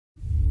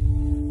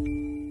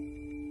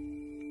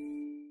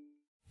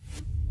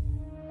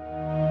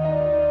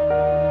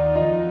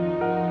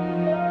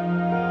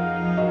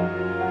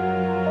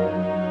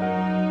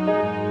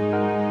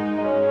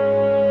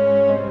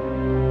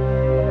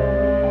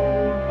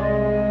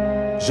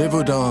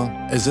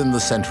Gévaudan is in the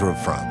center of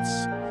France,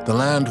 the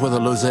land where the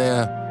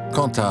Loisel,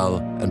 Cantal,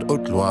 and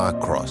Haute-Loire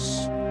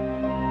cross.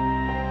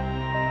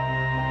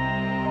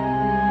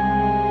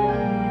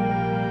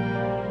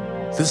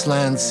 This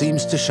land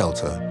seems to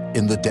shelter,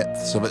 in the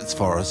depths of its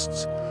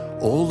forests,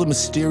 all the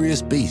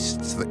mysterious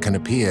beasts that can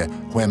appear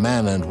where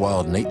man and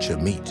wild nature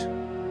meet.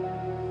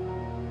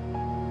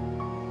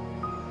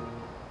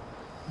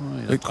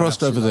 It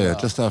crossed over there,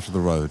 just after the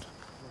road.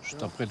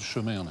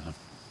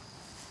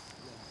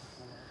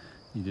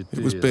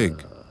 It was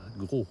big,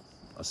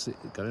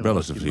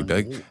 relatively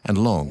big, and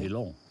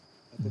long.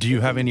 Do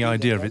you have any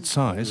idea of its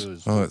size?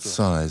 Oh, its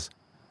size.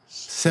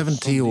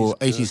 70 or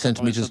 80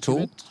 centimeters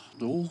tall,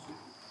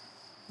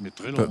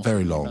 but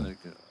very long.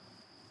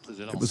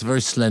 It was a very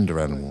slender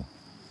animal.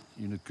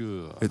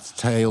 Its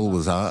tail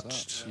was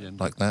arched,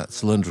 like that,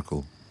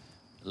 cylindrical.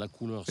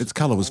 Its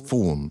color was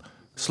fawn,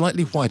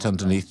 slightly white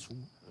underneath.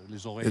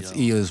 Its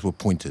ears were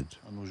pointed.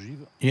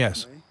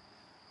 Yes.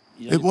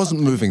 It wasn't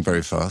moving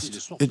very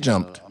fast. It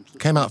jumped,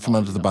 came out from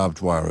under the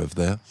barbed wire over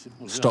there,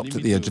 stopped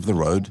at the edge of the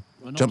road,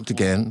 jumped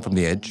again from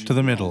the edge. To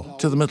the middle.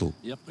 To the middle.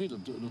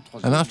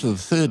 And after the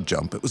third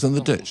jump, it was in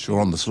the ditch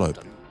or on the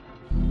slope.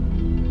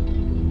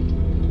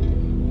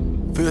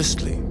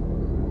 Firstly,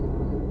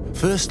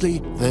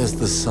 there's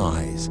the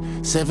size,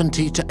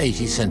 70 to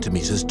 80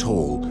 centimeters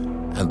tall,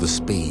 and the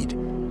speed,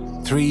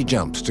 3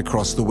 jumps to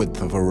cross the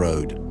width of a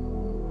road.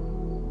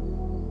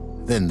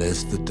 Then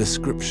there's the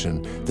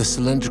description, the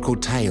cylindrical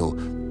tail,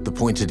 the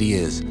pointed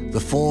ears, the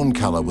fawn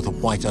color with a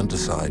white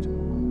underside.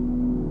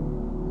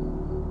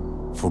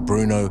 For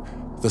Bruno,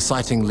 the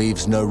sighting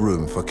leaves no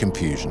room for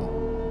confusion.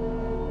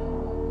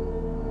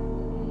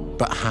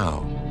 But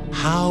how?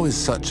 How is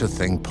such a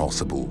thing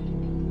possible?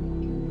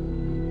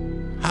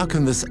 How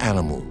can this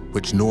animal,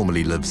 which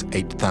normally lives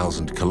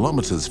 8,000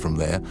 kilometers from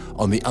there,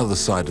 on the other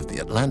side of the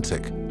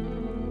Atlantic,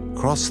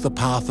 cross the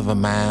path of a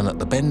man at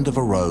the bend of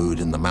a road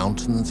in the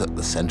mountains at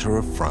the center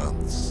of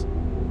France?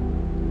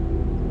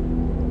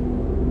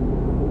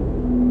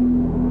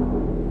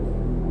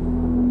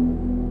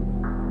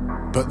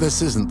 But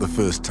this isn't the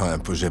first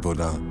time for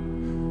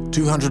Gévaudan.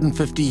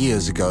 250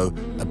 years ago,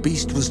 a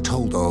beast was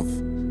told of,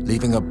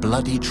 leaving a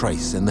bloody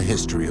trace in the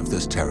history of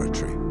this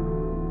territory.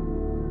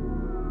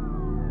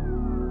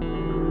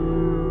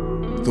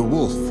 The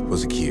wolf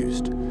was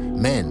accused,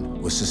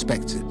 men were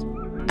suspected,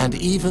 and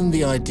even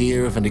the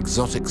idea of an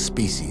exotic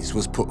species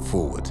was put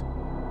forward.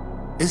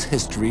 Is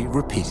history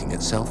repeating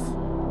itself?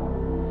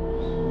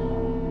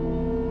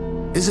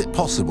 Is it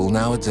possible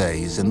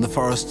nowadays in the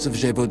forests of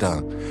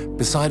Gévaudan,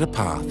 beside a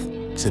path,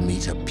 to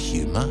meet a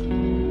puma?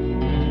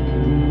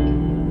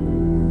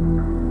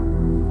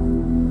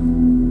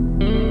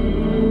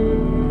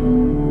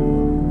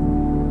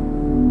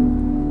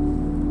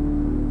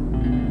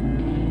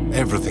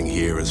 Everything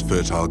here is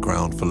fertile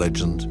ground for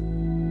legend.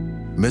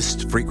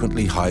 Mist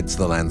frequently hides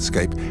the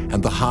landscape,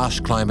 and the harsh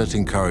climate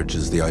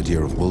encourages the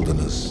idea of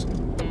wilderness.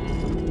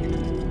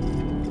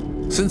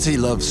 Since he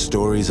loves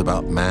stories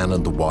about man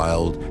and the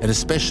wild, and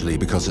especially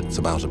because it's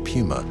about a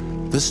puma,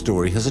 this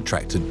story has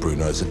attracted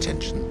Bruno's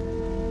attention.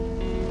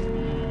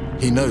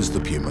 He knows the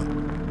puma.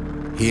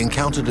 He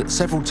encountered it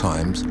several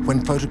times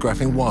when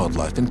photographing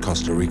wildlife in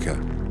Costa Rica.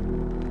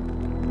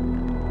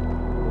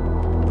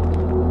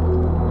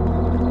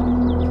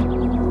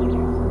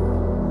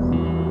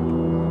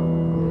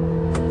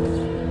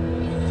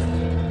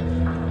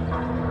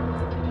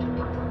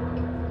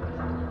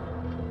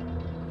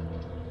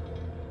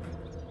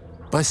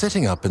 By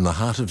setting up in the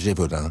heart of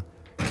Gévaudan,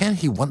 can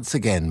he once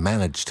again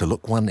manage to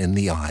look one in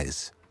the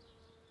eyes?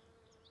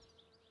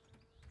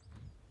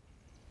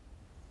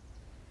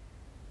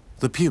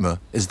 The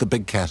puma is the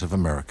big cat of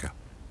America.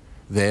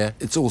 There,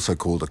 it's also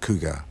called a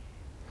cougar.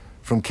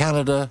 From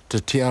Canada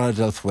to Tierra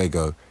del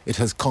Fuego, it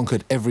has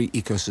conquered every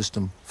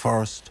ecosystem,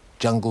 forest,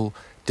 jungle,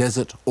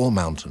 desert, or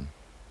mountain.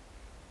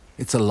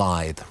 It's a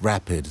lithe,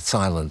 rapid,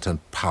 silent, and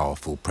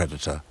powerful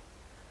predator.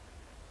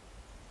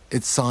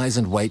 Its size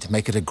and weight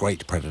make it a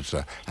great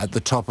predator at the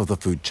top of the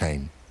food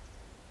chain.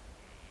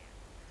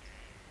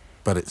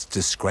 But its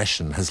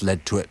discretion has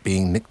led to it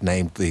being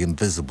nicknamed the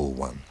Invisible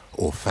One,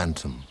 or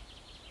Phantom.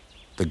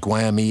 The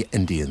Guayami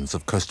Indians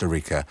of Costa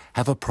Rica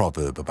have a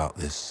proverb about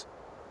this.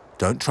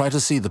 Don't try to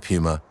see the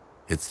puma,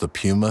 it's the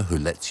puma who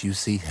lets you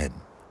see him.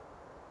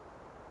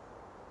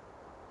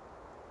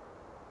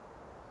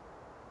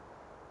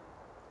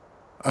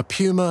 A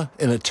puma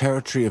in a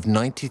territory of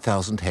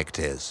 90,000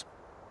 hectares.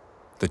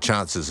 The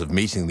chances of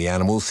meeting the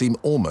animal seem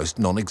almost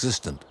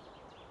non-existent.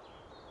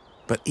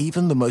 But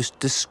even the most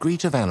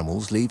discreet of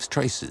animals leaves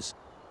traces,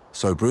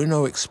 so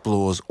Bruno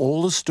explores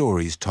all the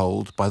stories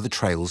told by the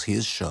trails he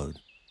has shown.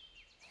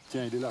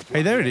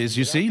 Hey, there it is,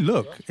 you see.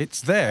 Look,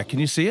 it's there. Can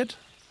you see it?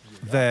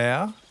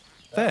 There.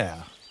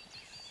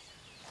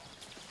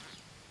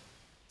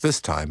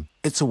 This time,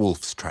 it's a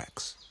wolf's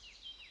tracks.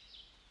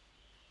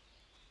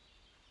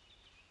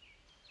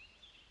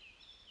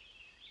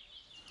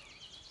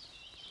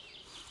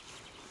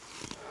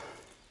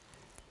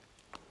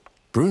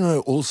 Bruno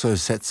also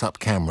sets up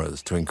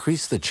cameras to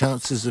increase the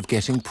chances of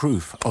getting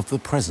proof of the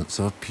presence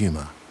of a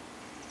puma.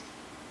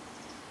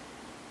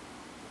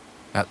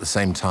 At the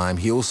same time,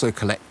 he also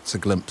collects a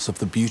glimpse of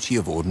the beauty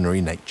of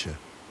ordinary nature.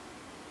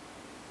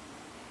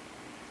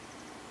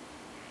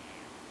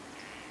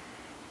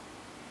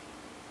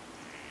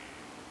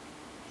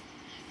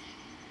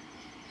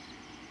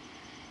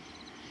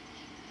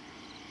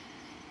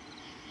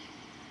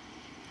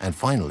 And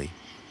finally,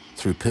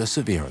 through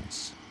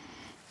perseverance.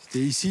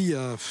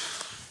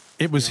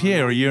 It was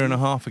here a year and a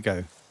half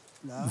ago.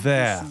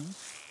 There.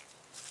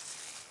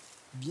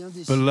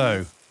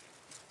 Below.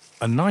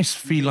 A nice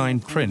feline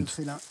print.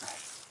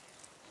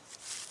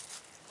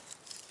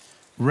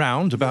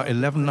 Round, about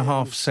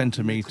 11.5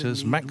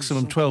 centimetres,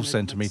 maximum 12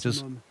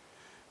 centimetres.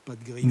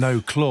 No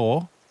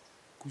claw.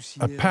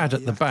 A pad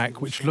at the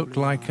back which looked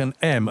like an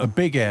M, a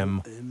big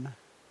M.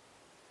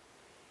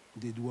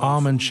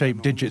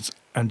 Almond-shaped digits,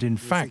 and in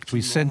fact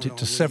we sent it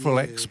to several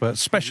experts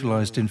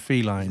specialised in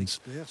felines.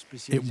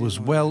 It was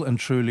well and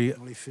truly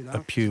a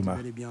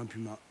puma.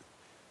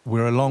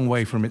 We're a long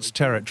way from its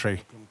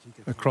territory.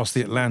 Across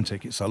the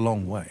Atlantic, it's a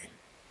long way.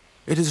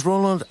 It is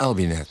Roland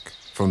Albinek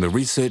from the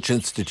Research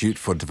Institute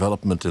for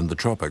Development in the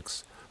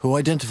Tropics who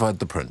identified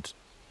the print,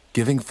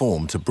 giving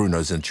form to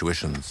Bruno's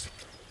intuitions.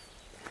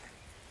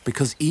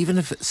 Because even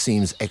if it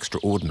seems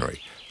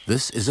extraordinary,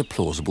 this is a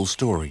plausible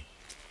story.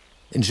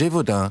 In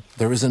Gévaudan,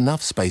 there is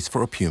enough space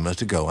for a puma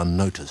to go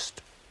unnoticed.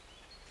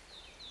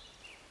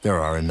 There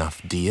are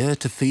enough deer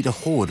to feed a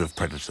horde of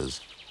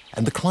predators,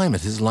 and the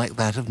climate is like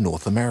that of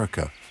North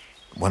America,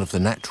 one of the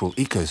natural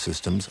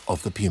ecosystems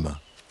of the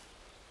puma.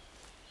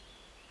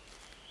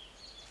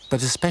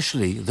 But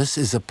especially, this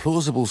is a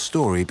plausible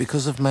story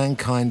because of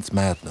mankind's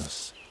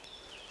madness.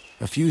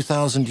 A few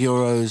thousand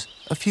euros,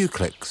 a few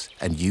clicks,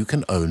 and you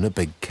can own a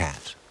big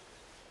cat.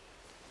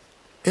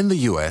 In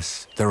the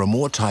US, there are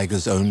more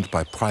tigers owned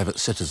by private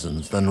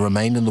citizens than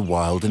remain in the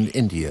wild in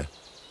India.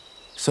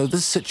 So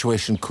this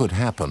situation could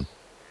happen,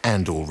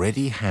 and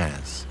already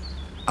has.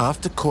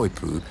 After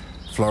koipu,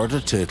 Florida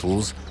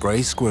turtles,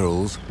 grey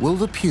squirrels, will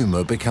the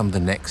puma become the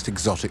next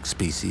exotic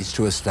species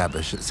to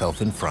establish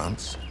itself in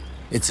France?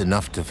 It's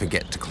enough to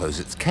forget to close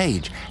its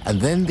cage,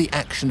 and then the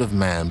action of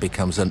man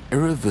becomes an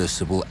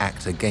irreversible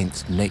act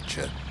against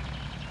nature.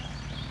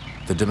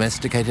 The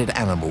domesticated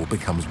animal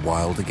becomes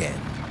wild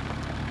again.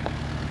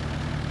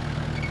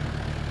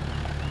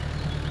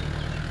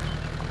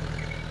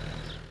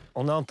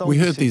 We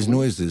heard these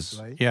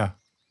noises. Yeah.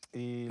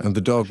 And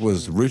the dog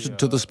was rooted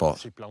to the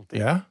spot.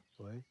 Yeah?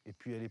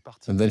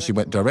 And then she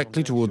went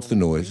directly towards the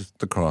noise,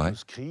 the cry.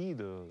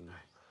 And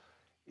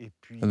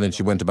then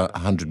she went about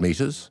 100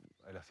 meters,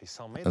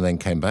 and then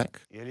came back.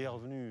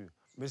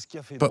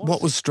 But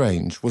what was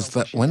strange was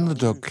that when the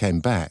dog came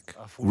back,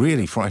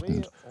 really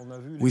frightened,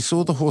 we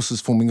saw the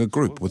horses forming a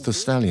group with the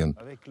stallion,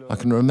 I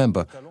can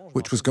remember,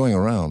 which was going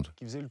around.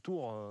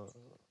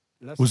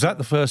 Was that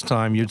the first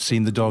time you'd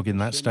seen the dog in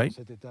that state?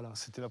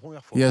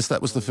 Yes,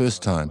 that was the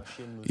first time.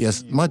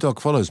 Yes, my dog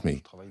follows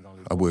me.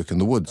 I work in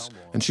the woods,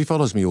 and she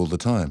follows me all the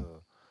time.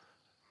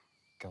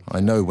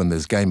 I know when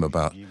there's game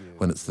about,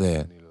 when it's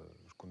there.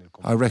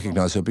 I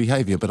recognize her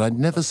behavior, but I'd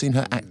never seen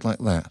her act like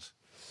that.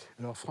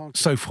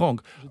 So,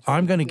 Franck,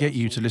 I'm going to get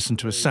you to listen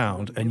to a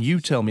sound, and you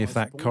tell me if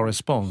that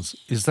corresponds.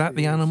 Is that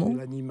the animal?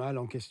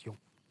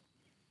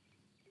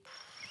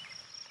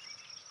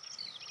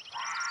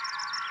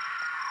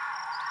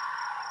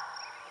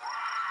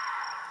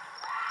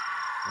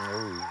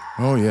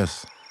 Oh,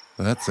 yes,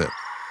 that's it.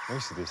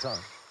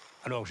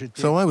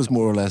 So I was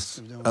more or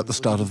less at the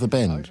start of the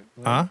bend.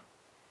 Huh?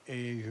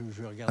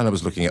 And I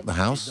was looking at the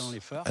house,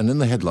 and in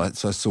the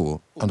headlights I saw,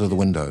 under the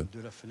window,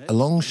 a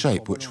long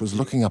shape which was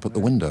looking up at the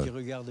window.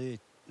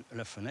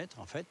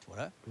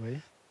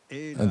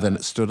 And then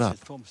it stood up.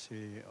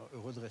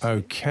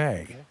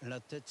 Okay.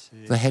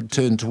 The head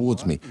turned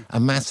towards me, a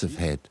massive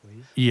head.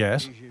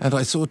 Yes. And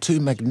I saw two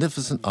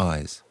magnificent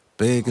eyes,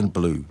 big and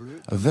blue,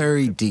 a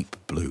very deep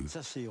blue.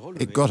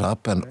 It got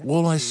up, and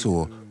all I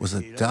saw was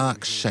a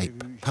dark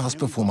shape pass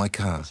before my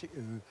car.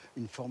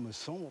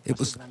 It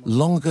was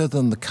longer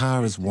than the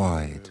car is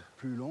wide,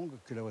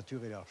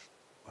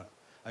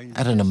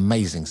 at an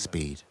amazing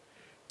speed.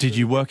 Did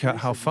you work out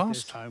how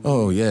fast?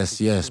 Oh,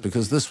 yes,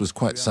 because this was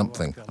quite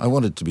something. I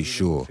wanted to be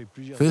sure.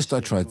 First, I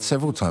tried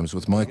several times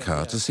with my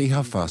car to see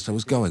how fast I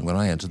was going when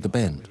I entered the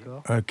bend.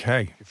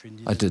 Okay.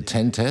 I did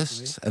 10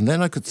 tests, and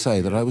then I could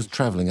say that I was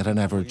travelling at an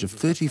average of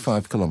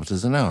 35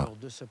 kilometres an hour.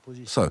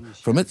 So,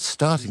 from its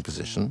starting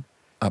position,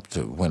 up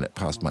to when it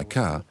passed my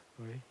car,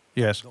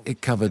 yes,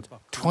 it covered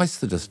twice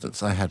the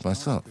distance I had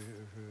myself.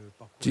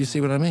 Do you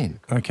see what I mean?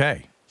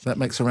 Okay. That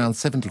makes around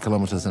 70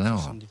 kilometres an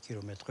hour.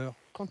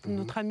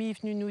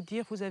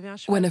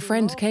 When a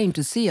friend came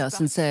to see us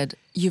and said,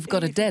 "You've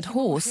got a dead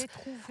horse,"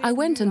 I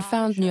went and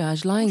found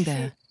Nuage lying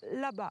there.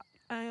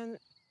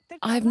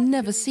 I've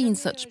never seen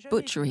such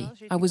butchery.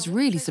 I was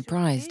really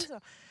surprised.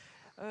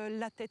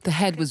 The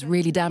head was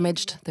really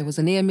damaged, there was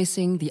an ear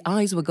missing, the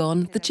eyes were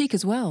gone, the cheek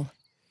as well.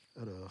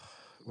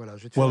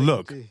 Well,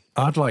 look,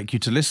 I'd like you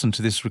to listen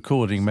to this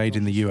recording made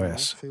in the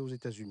US.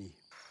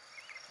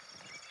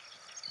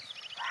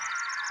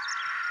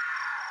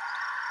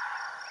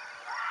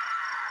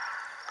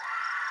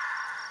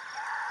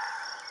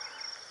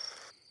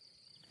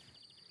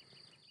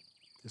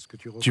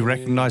 Do you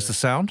recognize the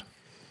sound?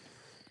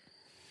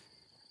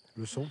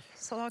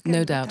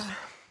 No doubt.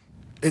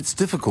 It's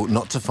difficult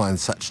not to find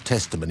such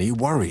testimony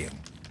worrying.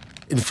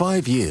 In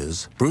 5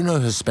 years, Bruno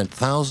has spent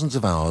thousands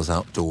of hours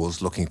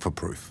outdoors looking for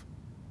proof.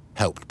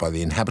 Helped by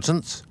the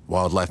inhabitants,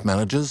 wildlife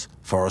managers,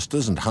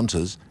 foresters and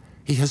hunters,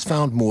 he has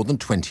found more than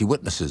 20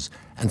 witnesses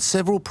and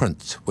several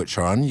prints which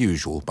are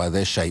unusual by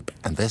their shape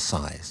and their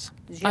size.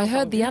 I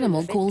heard the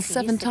animal call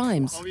 7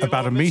 times.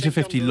 About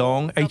 1.50 m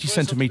long, 80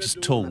 centimeters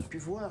tall.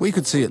 We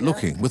could see it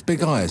looking with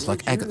big eyes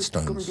like agate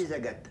stones.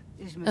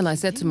 And I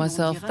said to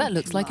myself, that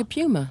looks like a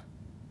puma.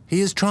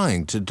 He is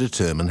trying to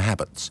determine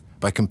habits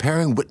by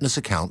comparing witness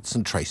accounts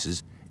and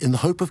traces in the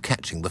hope of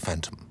catching the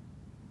phantom.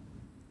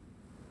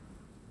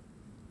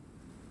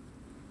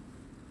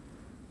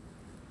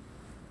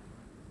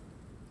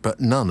 But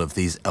none of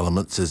these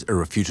elements is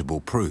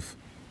irrefutable proof.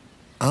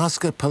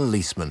 Ask a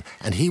policeman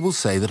and he will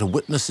say that a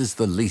witness is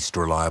the least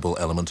reliable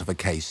element of a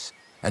case,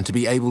 and to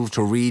be able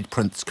to read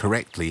prints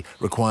correctly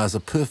requires a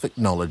perfect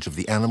knowledge of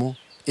the animal,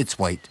 its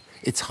weight,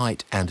 its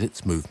height and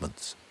its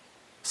movements.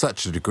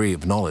 Such a degree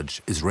of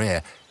knowledge is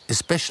rare,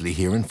 especially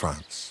here in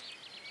France.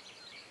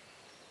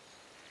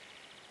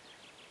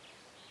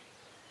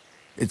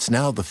 It's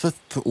now the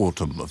 5th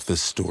autumn of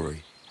this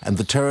story, and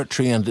the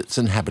territory and its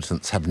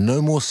inhabitants have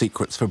no more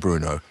secrets for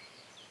Bruno,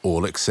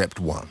 all except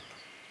one.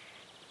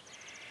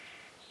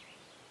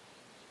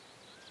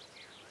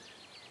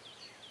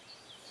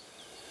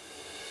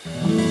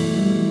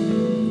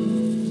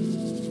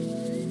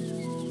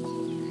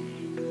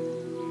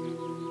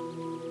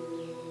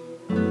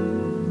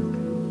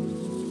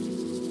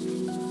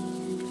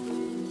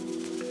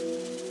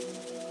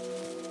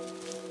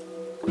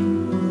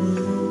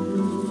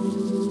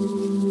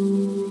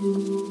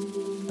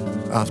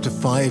 After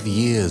 5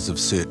 years of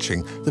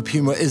searching, the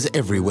puma is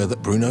everywhere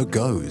that Bruno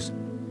goes.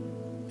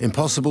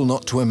 Impossible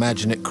not to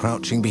imagine it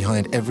crouching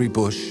behind every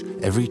bush,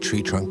 every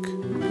tree trunk.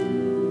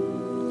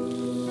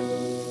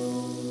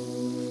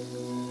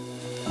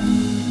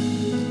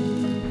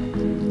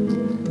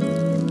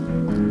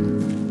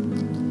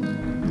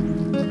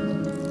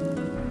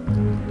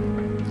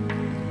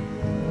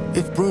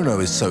 If Bruno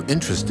is so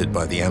interested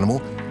by the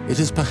animal, it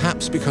is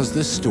perhaps because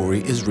this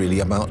story is really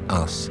about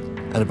us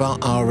and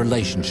about our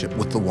relationship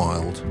with the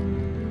wild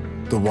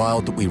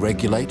that we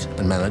regulate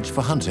and manage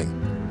for hunting,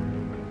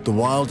 the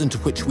wild into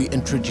which we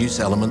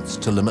introduce elements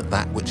to limit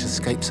that which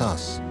escapes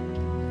us,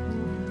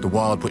 the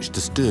wild which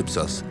disturbs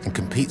us and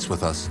competes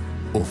with us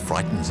or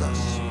frightens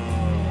us.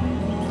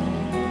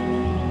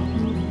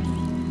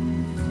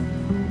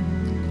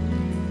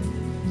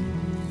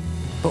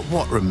 But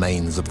what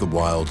remains of the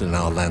wild in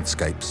our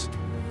landscapes?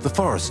 The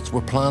forests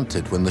were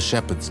planted when the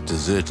shepherds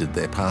deserted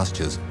their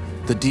pastures.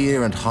 The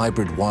deer and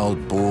hybrid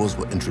wild boars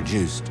were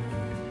introduced.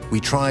 We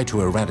try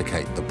to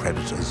eradicate the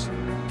predators.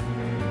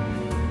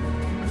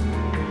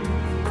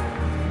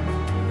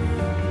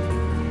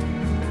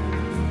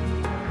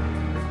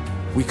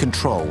 We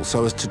control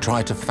so as to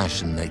try to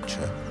fashion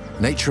nature.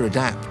 Nature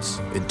adapts,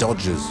 it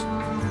dodges.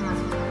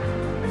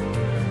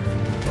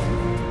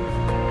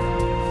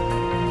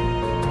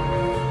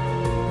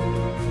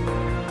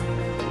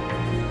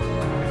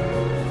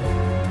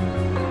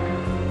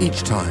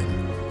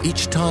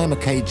 Each time a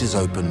cage is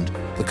opened,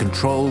 the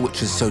control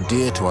which is so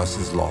dear to us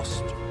is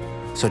lost.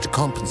 So to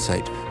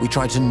compensate, we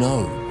try to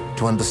know,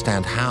 to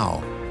understand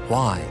how,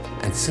 why,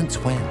 and since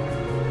when.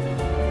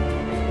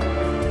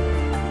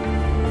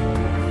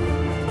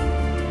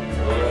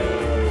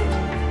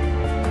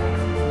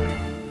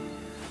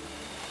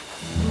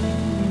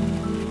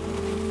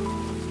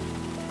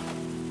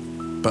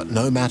 But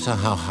no matter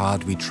how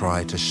hard we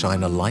try to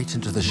shine a light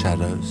into the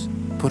shadows,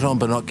 put on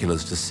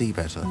binoculars to see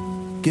better,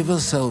 give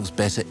ourselves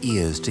better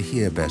ears to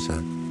hear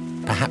better,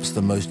 perhaps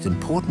the most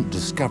important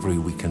discovery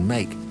we can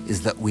make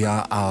is that we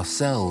are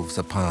ourselves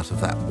a part of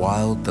that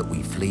wild that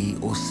we flee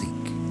or seek.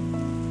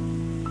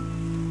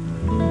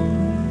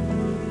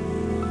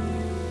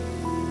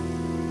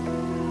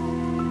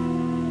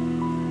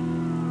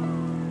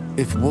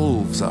 If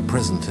wolves are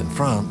present in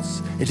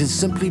France, it is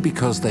simply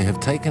because they have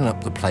taken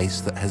up the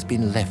place that has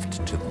been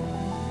left to them.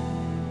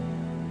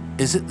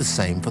 Is it the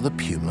same for the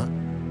puma?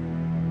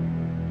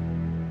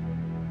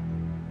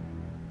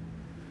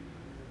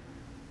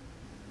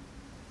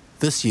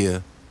 This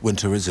year,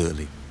 winter is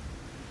early.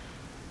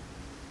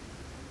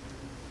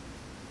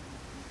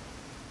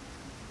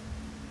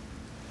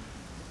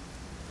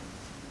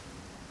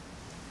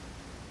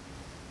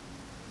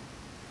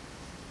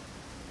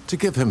 To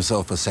give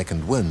himself a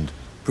second wind,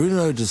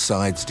 Bruno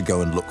decides to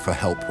go and look for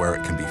help where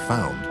it can be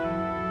found,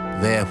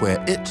 there where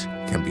it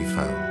can be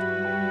found.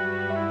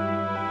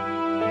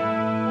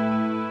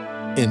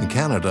 In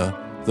Canada,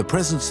 the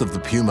presence of the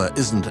puma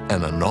isn't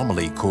an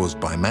anomaly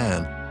caused by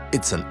man,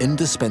 it's an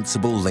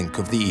indispensable link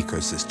of the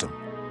ecosystem.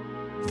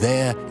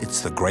 There,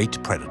 it's the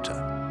great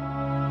predator.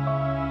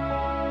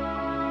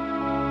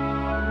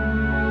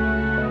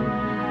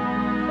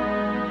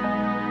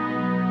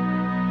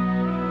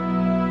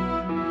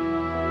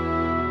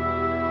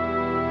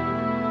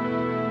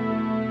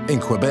 In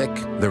Quebec,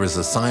 there is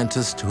a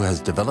scientist who has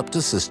developed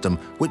a system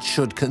which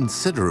should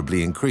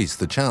considerably increase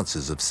the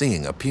chances of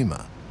seeing a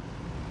puma.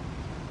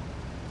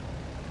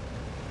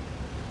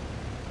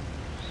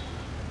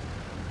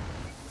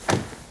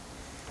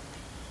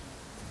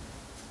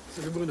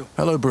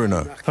 Hello,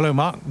 Bruno. Hello,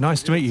 Mark.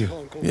 Nice to meet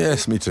you.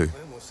 Yes, me too.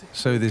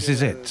 So this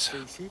is it.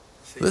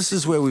 This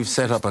is where we've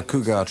set up a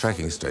cougar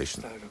tracking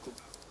station.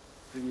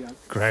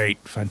 Great.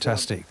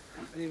 Fantastic.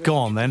 Go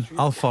on, then.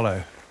 I'll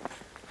follow.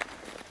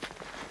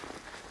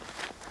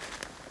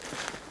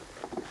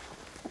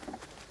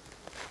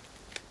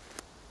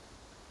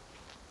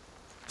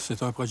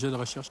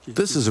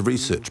 This is a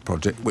research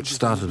project which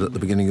started at the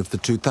beginning of the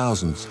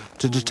 2000s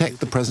to detect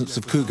the presence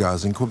of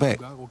cougars in Quebec.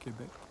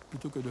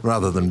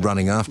 Rather than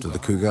running after the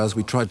cougars,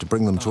 we tried to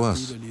bring them to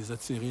us.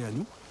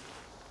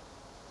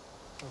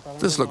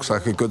 This looks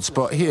like a good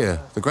spot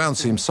here. The ground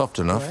seems soft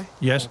enough.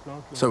 Yes.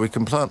 So we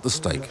can plant the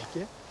stake.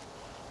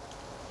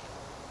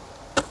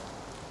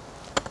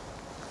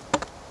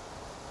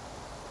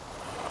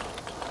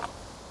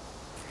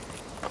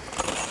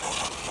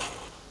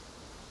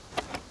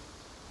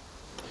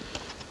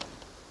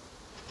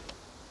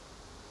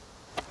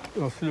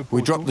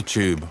 We drop the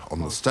tube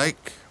on the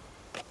stake.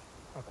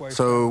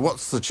 So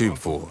what's the tube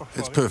for?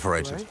 It's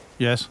perforated.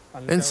 Yes.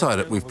 Inside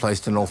it, we've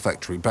placed an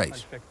olfactory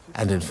bait.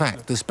 And in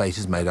fact, this bait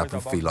is made up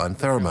of feline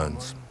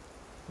pheromones.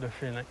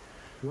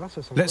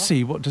 Let's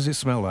see. What does it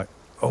smell like?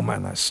 Oh,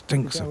 man, that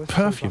stinks of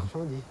perfume.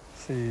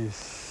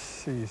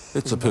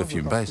 It's a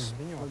perfume base.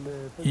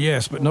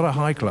 Yes, but not a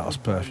high-class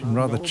perfume,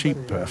 rather cheap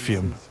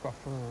perfume.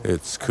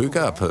 It's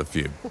cougar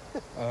perfume.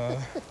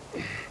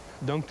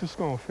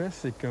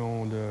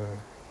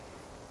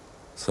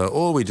 So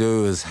all we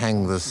do is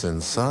hang this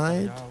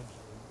inside.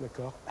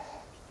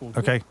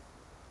 Okay.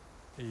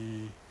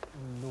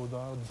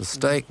 The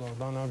stake,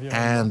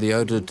 and the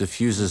odor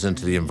diffuses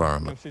into the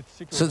environment.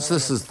 Since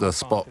this is the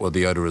spot where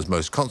the odor is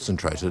most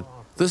concentrated,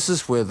 this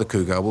is where the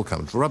cougar will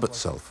come to rub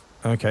itself.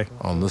 Okay.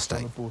 On the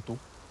stake.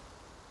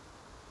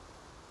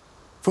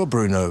 For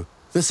Bruno,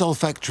 this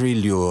olfactory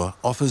lure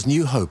offers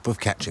new hope of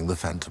catching the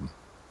phantom.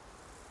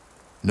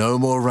 No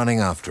more running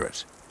after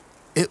it.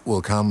 It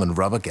will come and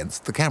rub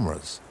against the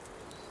cameras.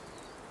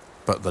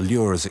 But the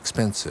lure is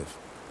expensive.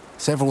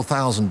 Several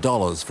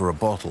 $1,000s for a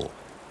bottle,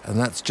 and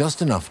that's just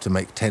enough to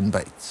make 10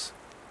 baits.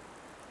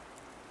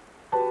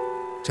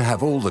 To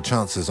have all the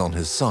chances on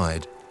his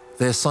side,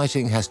 their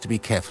sighting has to be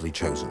carefully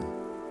chosen.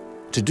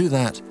 To do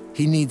that,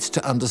 he needs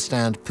to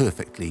understand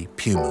perfectly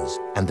pumas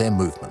and their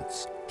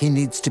movements. He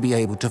needs to be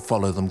able to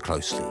follow them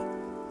closely.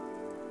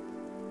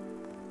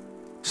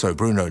 So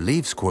Bruno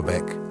leaves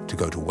Quebec to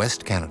go to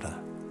West Canada.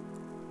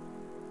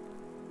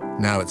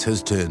 Now it's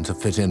his turn to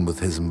fit in with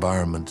his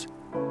environment.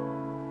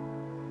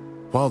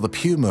 While the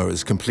puma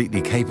is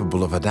completely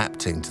capable of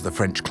adapting to the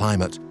French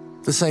climate,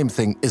 the same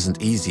thing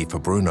isn't easy for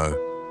Bruno.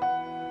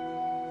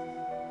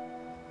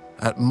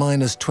 At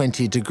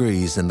 -20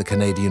 degrees in the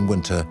Canadian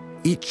winter,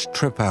 each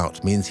trip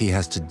out means he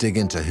has to dig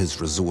into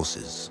his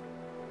resources.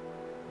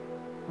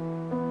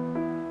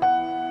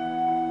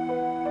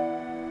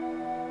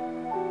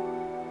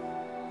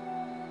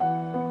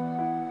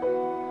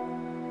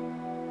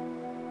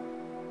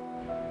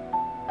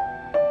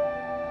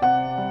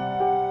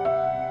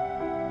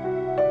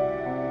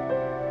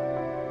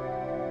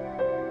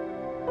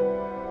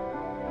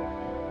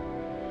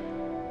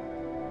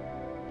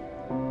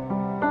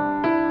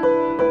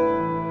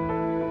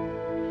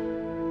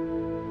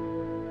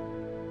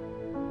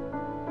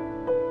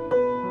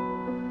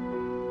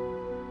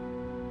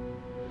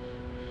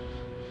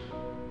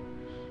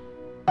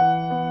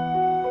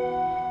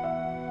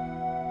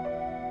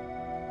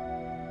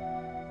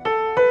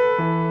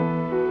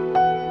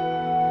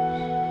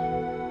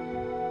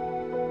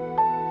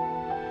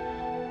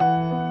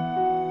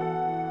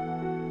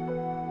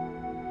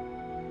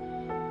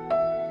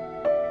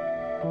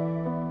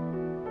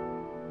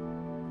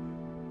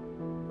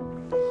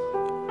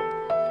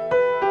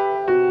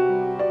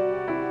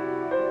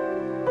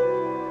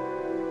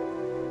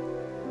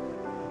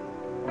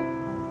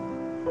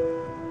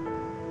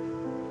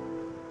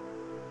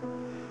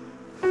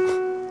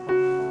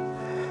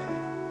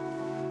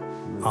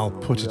 I'll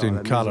put it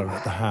in colour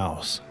at the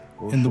house,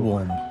 in the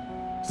warm.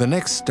 The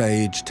next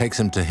stage takes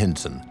him to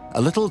Hinton, a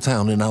little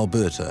town in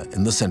Alberta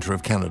in the centre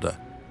of Canada,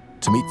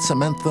 to meet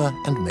Samantha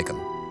and Megan.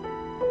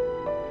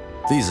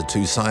 These are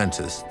two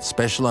scientists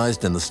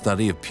specialised in the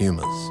study of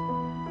pumas.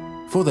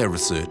 For their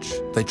research,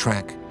 they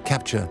track,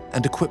 capture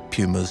and equip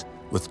pumas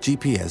with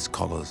GPS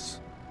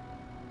collars.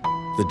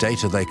 The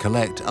data they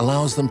collect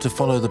allows them to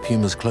follow the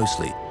pumas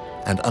closely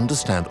and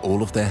understand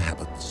all of their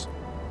habits.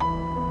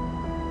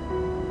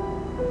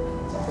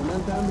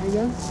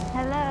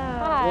 Hello.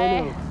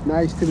 Hi.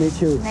 Nice to meet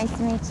you. Nice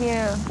to meet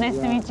you. Nice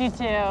to meet you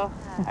too.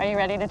 Are you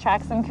ready to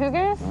track some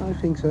cougars? I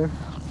think so.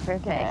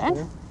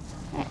 Perfect.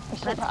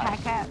 Let's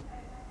pack up.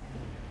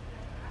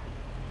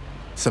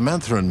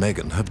 Samantha and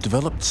Megan have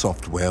developed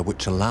software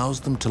which allows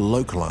them to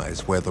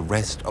localize where the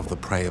rest of the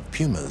prey of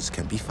pumas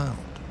can be found.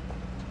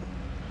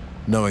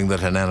 Knowing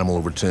that an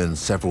animal returns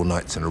several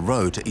nights in a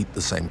row to eat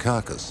the same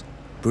carcass,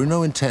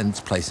 Bruno intends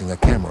placing a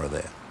camera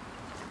there.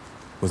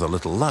 With a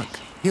little luck,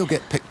 he'll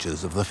get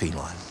pictures of the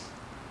feline.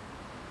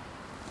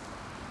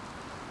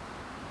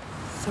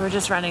 So we're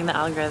just running the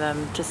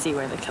algorithm to see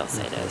where the kill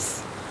site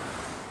is.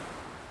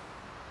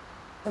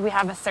 We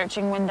have a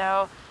searching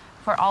window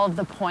for all of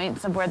the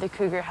points of where the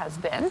cougar has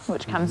been,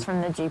 which comes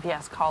from the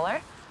GPS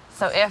collar.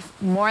 So if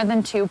more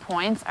than 2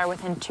 points are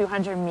within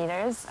 200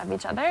 meters of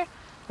each other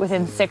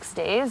within 6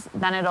 days,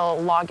 then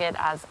it'll log it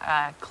as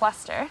a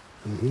cluster,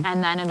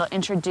 and then it'll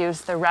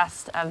introduce the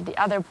rest of the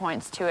other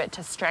points to it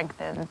to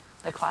strengthen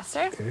the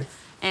cluster,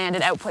 and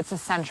it outputs a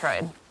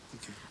centroid,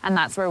 and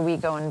that's where we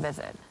go and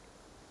visit.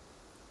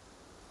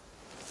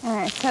 All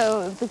right,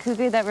 so the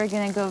cougar that we're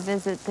gonna go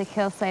visit the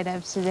kill site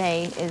of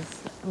today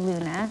is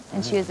Luna,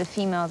 and she was a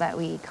female that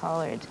we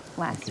collared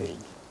last week.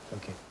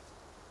 Okay.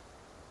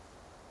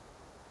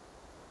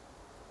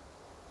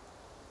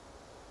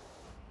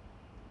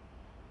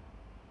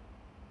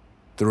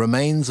 The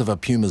remains of a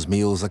puma's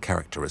meals are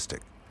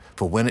characteristic,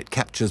 for when it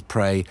captures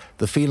prey,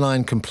 the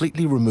feline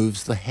completely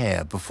removes the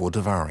hair before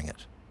devouring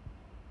it.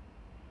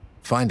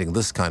 Finding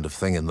this kind of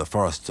thing in the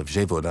forests of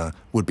Gévaudan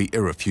would be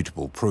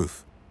irrefutable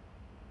proof.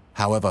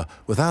 However,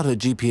 without a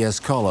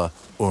GPS collar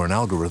or an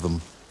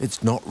algorithm,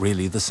 it's not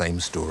really the same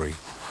story.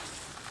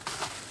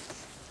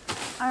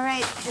 All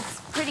right, it's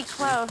pretty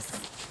close.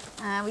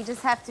 We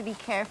just have to be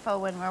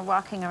careful when we're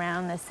walking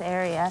around this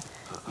area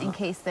in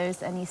case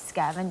there's any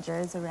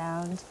scavengers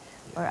around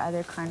or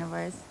other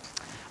carnivores.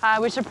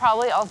 We should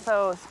probably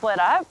also split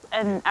up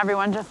and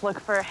everyone just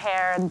look for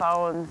hair and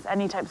bones,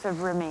 any types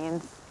of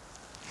remains.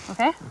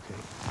 Okay?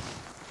 Okay.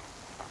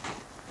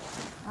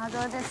 I'll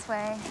go this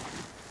way.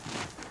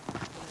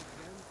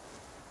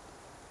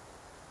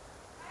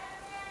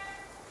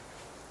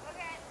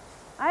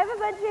 I have a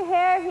bunch of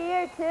hair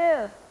here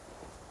too.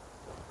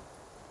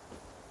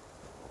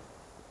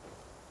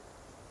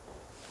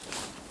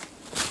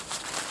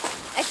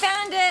 I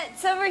found it.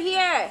 It's over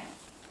here.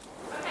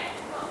 Okay,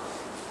 cool.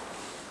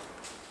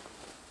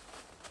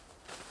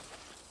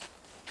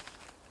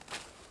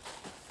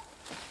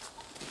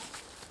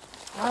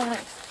 Oh, nice.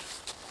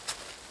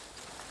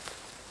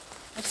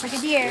 Looks like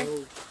a deer.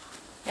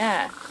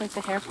 Yeah, like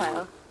the hair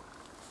pile.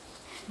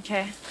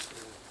 Okay.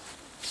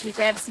 Should we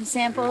grab some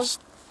samples?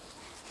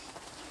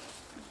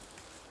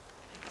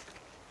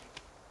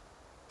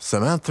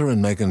 Samantha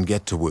and Megan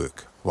get to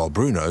work, while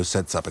Bruno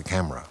sets up a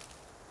camera.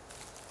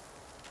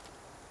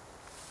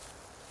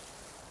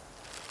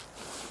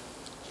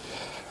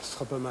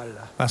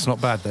 That's not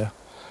bad there.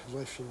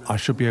 I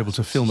should be able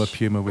to film a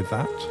puma with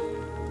that.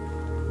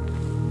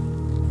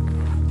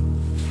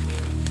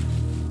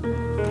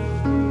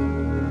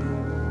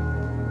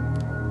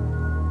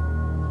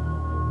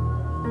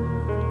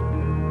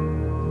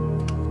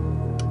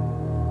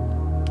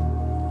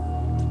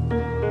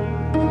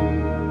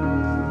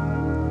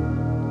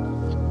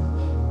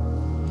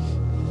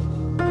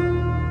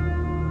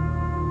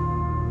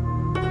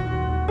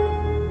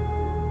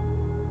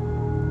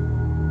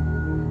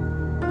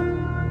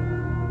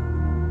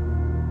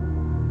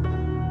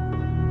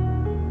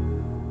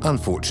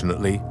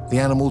 Unfortunately, the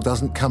animal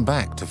doesn't come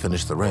back to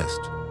finish the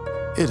rest.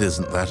 It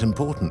isn't that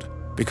important,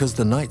 because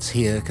the nights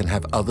here can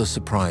have other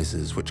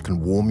surprises which can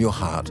warm your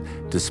heart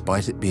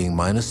despite it being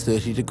minus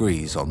 30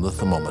 degrees on the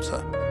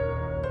thermometer.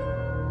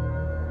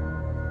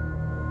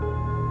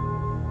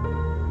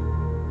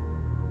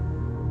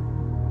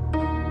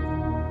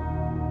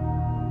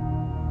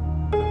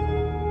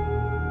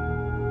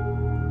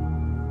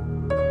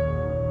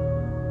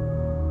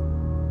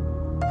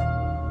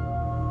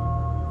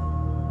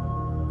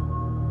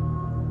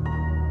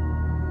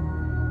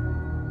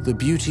 The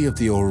beauty of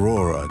the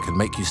aurora can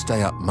make you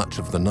stay up much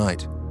of the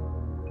night,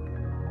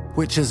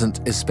 which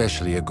isn't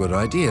especially a good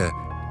idea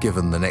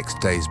given the next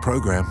day's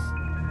program.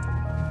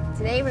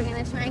 Today we're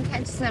gonna try and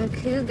catch some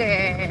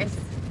cougars.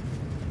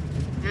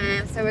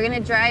 So we're gonna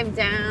drive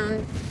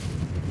down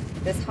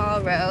this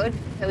haul road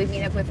so we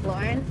meet up with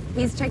Lauren.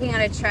 He's checking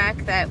out a track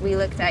that we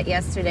looked at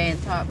yesterday and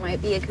thought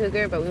might be a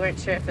cougar, but we weren't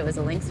sure if it was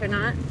a lynx or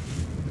not.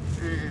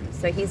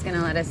 So he's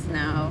gonna let us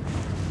know.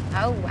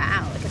 Oh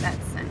wow, look at that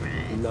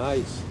sunrise.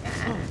 Nice.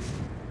 Yeah.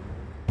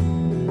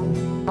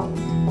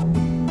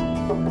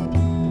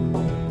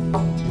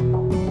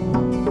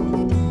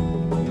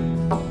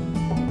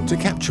 To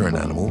capture an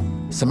animal,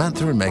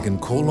 Samantha and Megan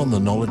call on the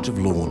knowledge of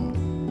Lorne.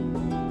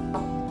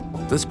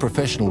 This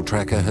professional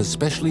tracker has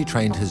specially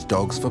trained his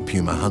dogs for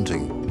puma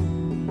hunting.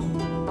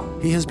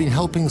 He has been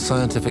helping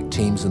scientific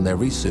teams in their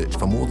research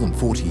for more than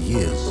 40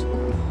 years.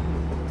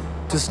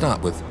 To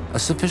start with, a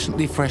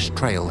sufficiently fresh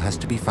trail has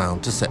to be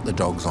found to set the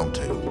dogs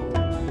onto.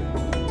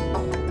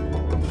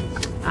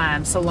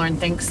 So Lauren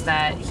thinks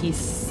that he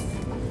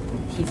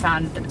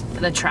found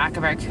the track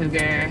of our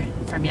cougar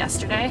from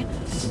yesterday,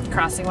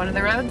 crossing one of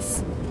the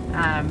roads,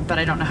 but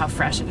I don't know how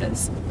fresh it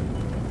is.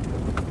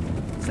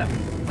 So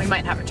we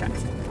might have a track.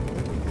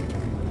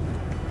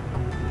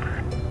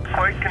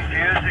 Quite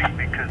confusing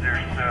because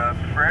there's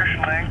fresh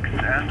lynx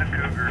and the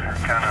cougars are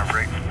kind of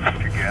right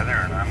together,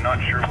 and I'm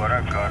not sure what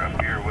I've got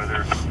up here,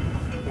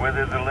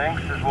 whether the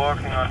lynx is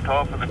walking on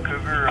top of the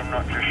cougar. I'm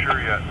not too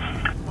sure yet.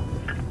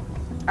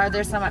 Are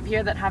there some up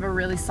here that have a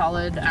really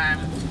solid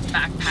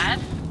back pad?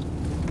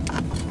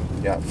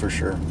 Yeah, for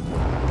sure.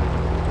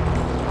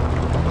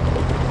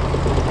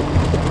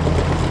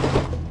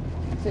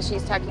 So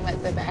she's talking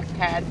about the back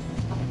pad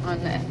on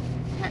the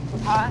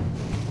paw,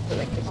 so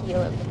like the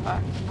heel of the paw.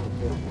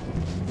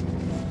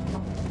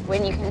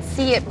 When you can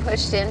see it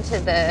pushed into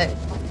the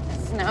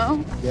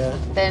snow,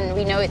 then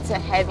we know it's a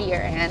heavier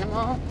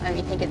animal and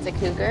we think it's a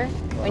cougar.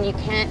 When you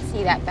can't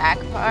see that back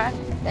paw,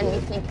 then we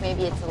think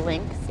maybe it's a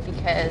lynx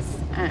because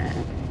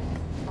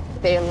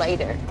they're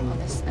lighter on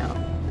the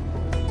snow.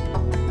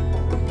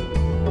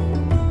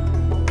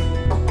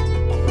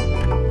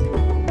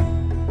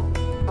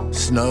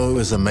 Snow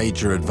is a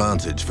major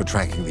advantage for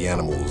tracking the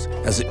animals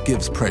as it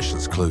gives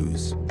precious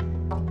clues.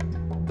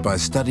 By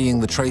studying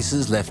the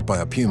traces left by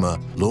a puma,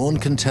 Lorne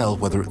can tell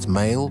whether it's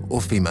male or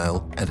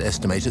female and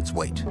estimate its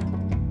weight.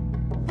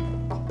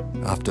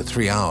 After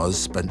 3 hours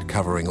spent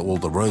covering all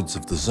the roads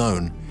of the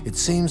zone, it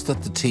seems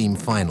that the team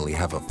finally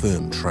have a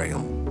firm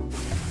trail.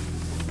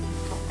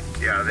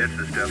 Yeah, this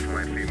is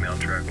definitely a female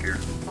track here.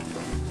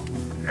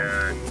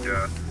 And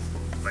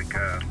like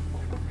a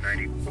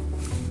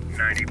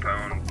 90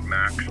 pound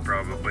max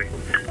probably.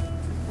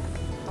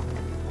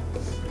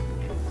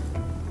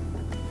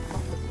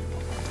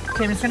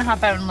 Okay, I'm just gonna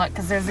hop out and look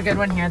because there's a good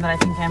one here that I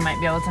think I might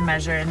be able to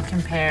measure and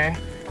compare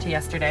to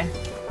yesterday.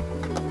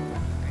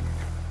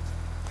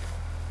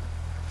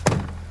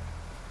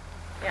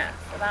 Yeah,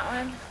 so that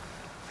one,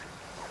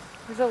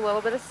 there's a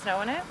little bit of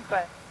snow in it,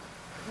 but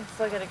you can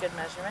still get a good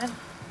measurement.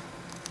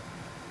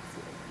 Let's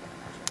see if I can get a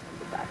measurement of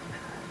the back pad.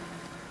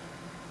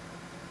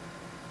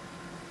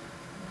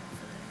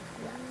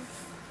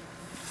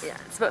 Yeah,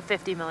 it's about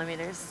 50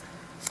 millimeters.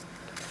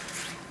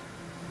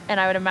 And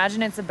I would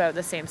imagine it's about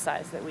the same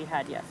size that we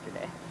had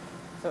yesterday.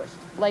 So it's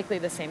likely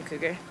the same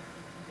cougar.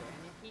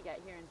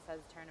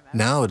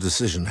 Now a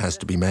decision has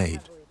to be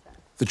made.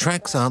 The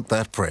tracks aren't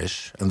that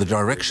fresh, and the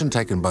direction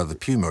taken by the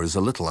puma is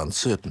a little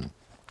uncertain.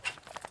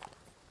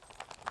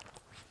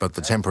 But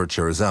the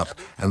temperature is up,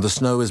 and the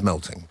snow is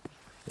melting.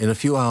 In a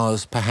few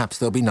hours, perhaps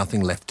there'll be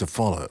nothing left to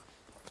follow.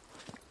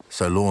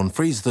 So Lorne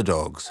frees the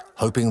dogs,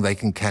 hoping they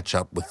can catch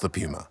up with the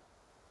puma.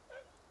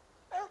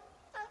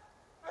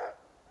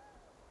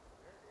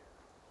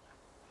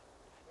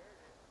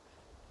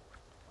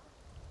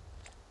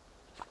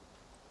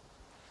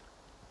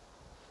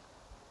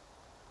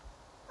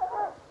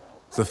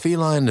 The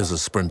feline is a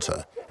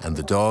sprinter, and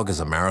the dog is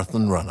a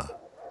marathon runner.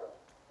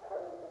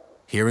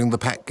 Hearing the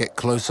pack get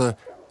closer,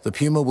 the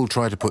puma will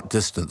try to put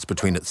distance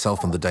between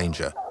itself and the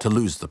danger to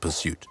lose the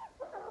pursuit.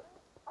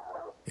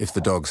 If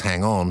the dogs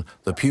hang on,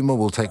 the puma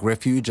will take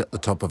refuge at the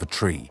top of a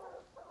tree.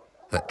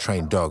 That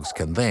trained dogs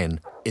can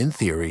then, in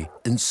theory,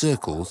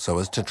 encircle so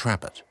as to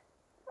trap it.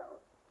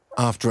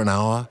 After an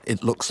hour,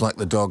 it looks like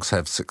the dogs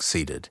have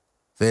succeeded.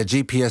 Their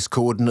GPS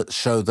coordinates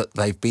show that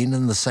they've been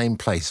in the same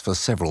place for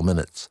several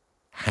minutes.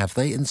 Have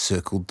they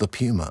encircled the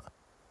puma?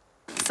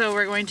 So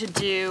we're going to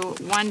do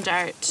one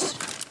dart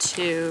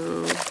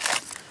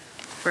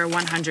for a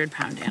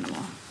 100-pound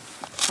animal,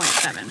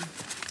 0.7.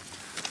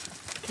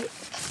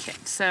 Okay,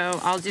 so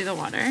I'll do the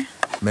water.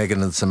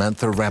 Megan and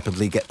Samantha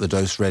rapidly get the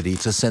dose ready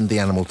to send the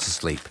animal to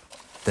sleep.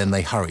 Then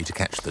they hurry to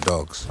catch the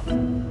dogs.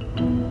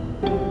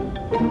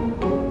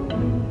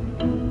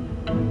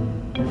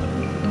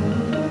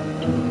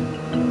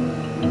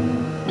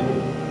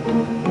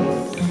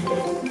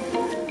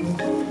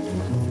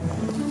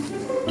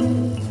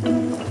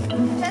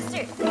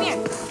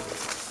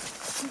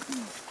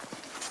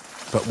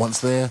 But once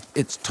there,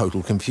 it's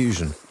total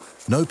confusion.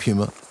 No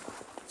puma.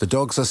 The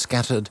dogs are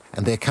scattered,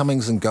 and their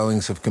comings and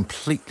goings have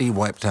completely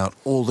wiped out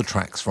all the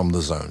tracks from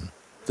the zone.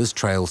 This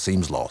trail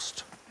seems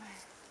lost.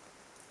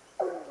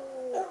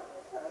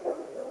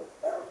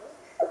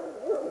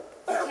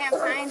 Can't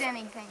find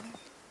anything.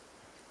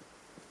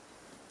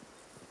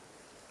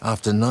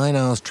 After 9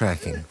 hours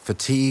tracking,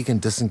 fatigue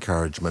and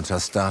disencouragement are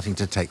starting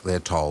to take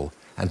their toll,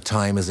 and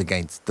time is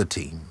against the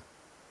team.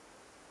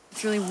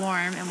 It's really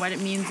warm, and what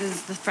it means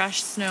is the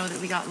fresh snow that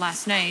we got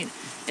last night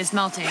is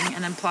melting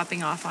and then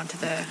plopping off into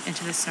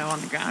the snow on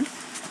the ground,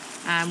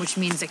 which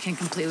means it can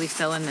completely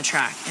fill in the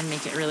track and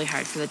make it really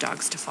hard for the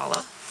dogs to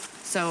follow.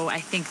 So I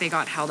think they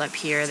got held up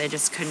here. They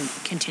just couldn't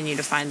continue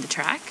to find the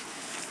track.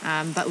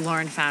 But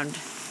Lorne found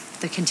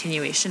the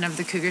continuation of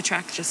the cougar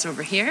track just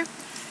over here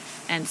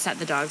and set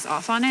the dogs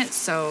off on it.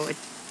 So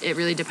it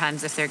really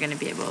depends if they're going to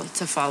be able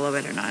to follow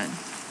it or not.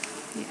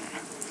 Yeah.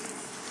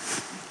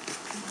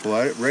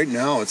 Well, right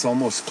now it's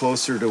almost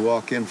closer to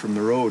walk in from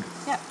the road.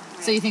 Yeah.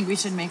 So you think we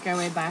should make our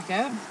way back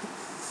out?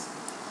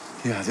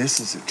 Yeah, this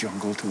is a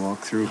jungle to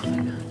walk through.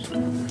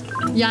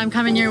 Yeah, I'm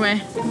coming your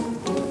way.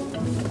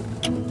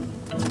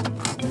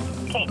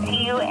 Okay,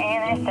 see you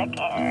in a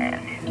second.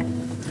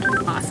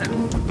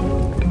 Awesome.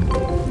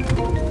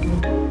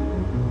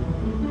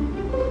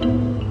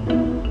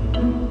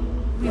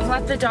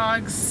 the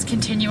dogs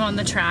continue on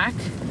the track,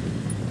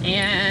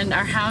 and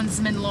our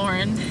houndsman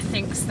Lauren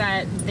thinks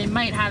that they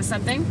might have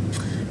something,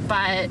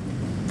 but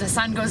the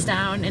sun goes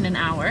down in an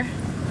hour,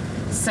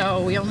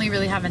 so we only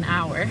really have an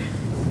hour.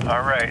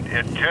 All right,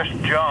 it just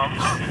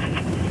jumped,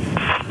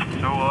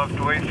 so we'll have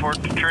to wait for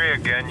it to tray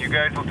again. You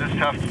guys will just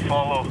have to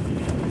follow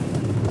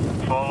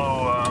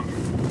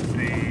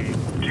the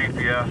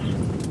GPS.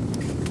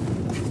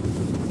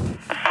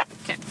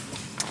 Okay.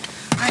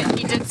 All right,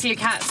 he did see a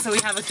cat, so we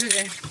have a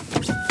cougar.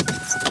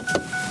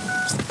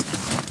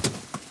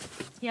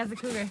 He has a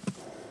cougar.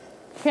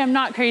 Okay, I'm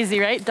not crazy,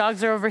 right?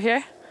 Dogs are over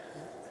here.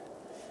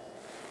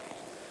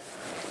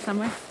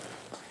 Somewhere.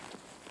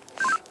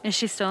 Is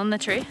she still in the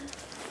tree?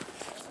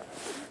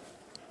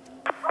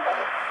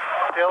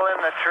 Still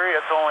in the tree,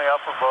 it's only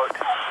up about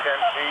 10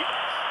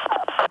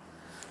 feet.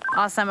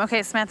 Awesome.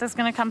 Okay, Samantha's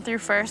gonna come through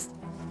first.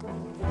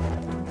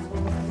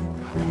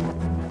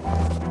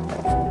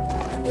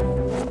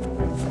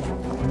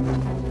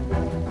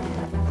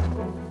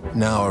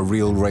 Now a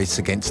real race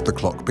against the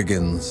clock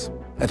begins.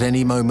 At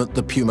any moment,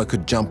 the puma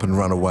could jump and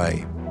run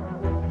away.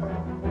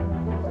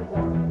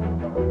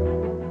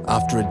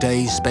 After a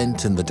day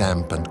spent in the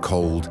damp and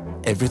cold,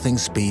 everything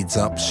speeds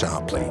up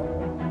sharply.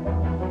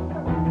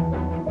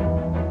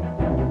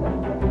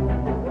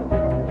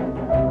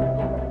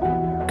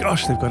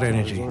 Gosh, they've got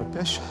energy.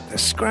 They're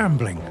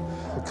scrambling.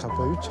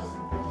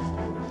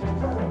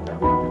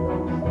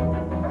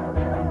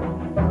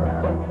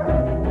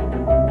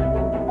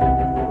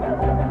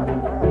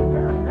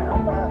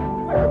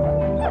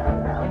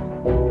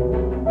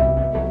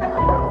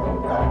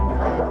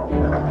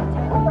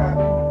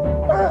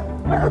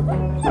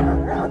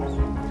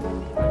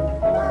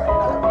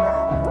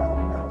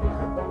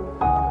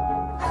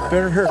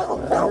 Better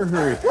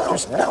hurry.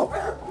 Just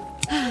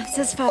It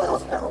says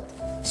 5.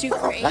 Shoot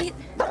for 8.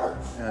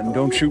 and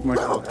don't shoot my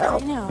dog. I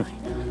know.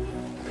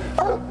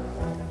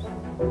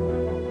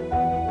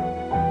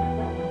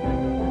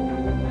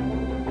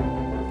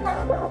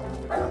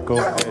 Go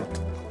ahead.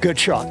 Good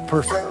shot.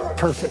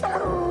 Perfect.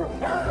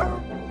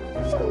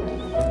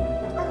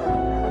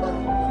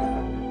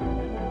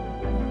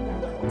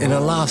 In a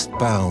last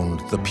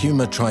bound, the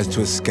puma tries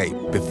to escape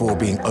before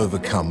being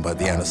overcome by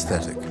the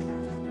anesthetic.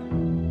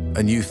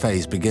 A new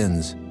phase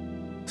begins.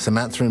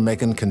 Samantha and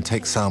Megan can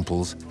take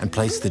samples and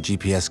place the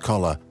GPS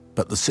collar,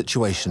 but the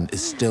situation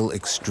is still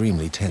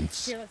extremely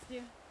tense. Here, let's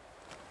do.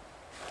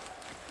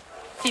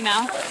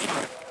 Female.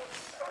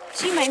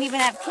 She might even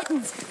have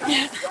kittens.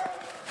 Yeah.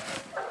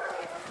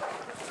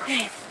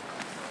 Okay.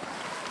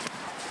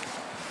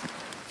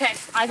 Okay,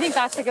 I think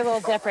that's a good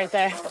little dip right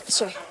there.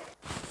 Sure.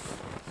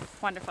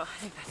 Wonderful. I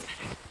think that's better.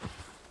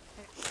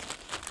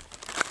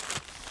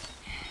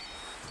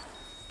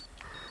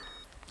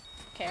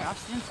 Okay, our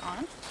oxygen's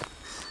on.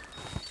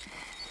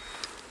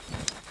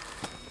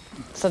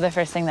 So the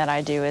first thing that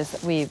I do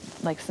is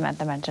like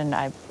Samantha mentioned,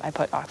 I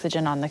put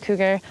oxygen on the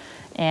cougar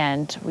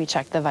and we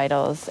check the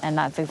vitals, and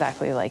that's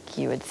exactly like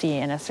you would see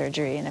in a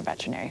surgery in a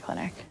veterinary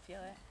clinic. Feel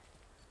it.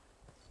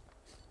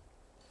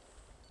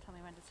 Tell me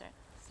when to start.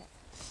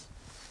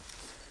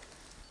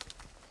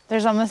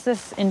 There's almost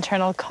this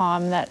internal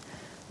calm that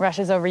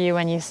rushes over you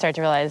when you start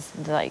to realize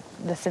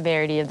the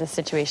severity of the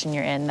situation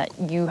you're in, that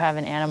you have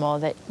an animal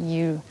that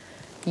you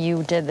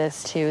did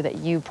this to, that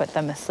you put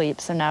them asleep.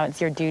 So now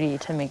it's your duty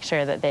to make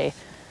sure that they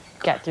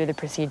get through the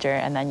procedure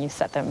and then you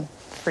set them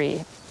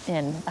free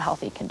in a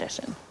healthy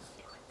condition.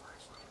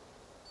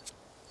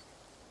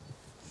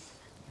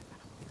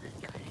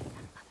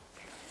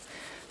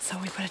 So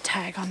we put a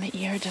tag on the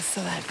ear just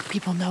so that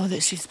people know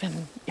that she's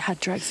had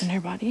drugs in her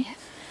body.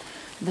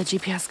 The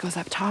GPS goes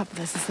up top.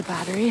 This is the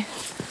battery.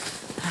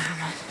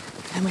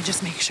 And we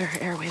just make sure her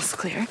airway is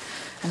clear.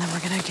 And then we're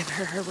gonna give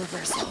her her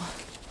reversal.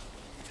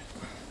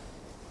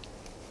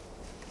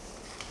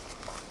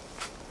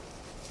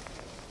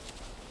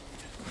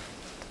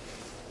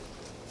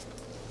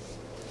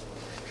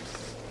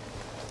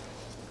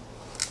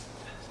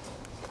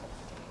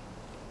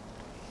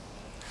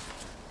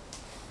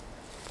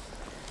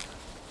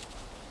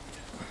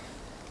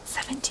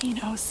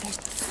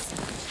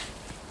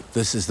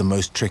 This is the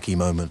most tricky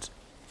moment.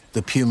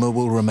 The puma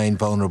will remain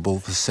vulnerable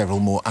for several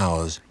more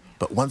hours,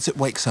 but once it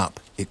wakes up,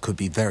 it could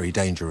be very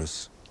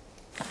dangerous.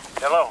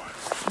 Hello.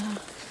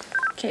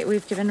 Okay,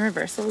 we've given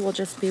reversal. We'll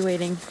just be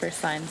waiting for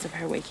signs of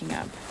her waking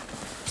up.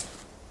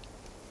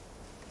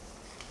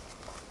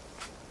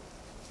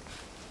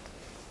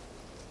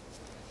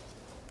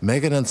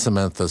 Megan and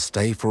Samantha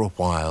stay for a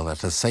while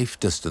at a safe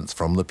distance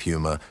from the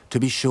puma to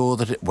be sure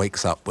that it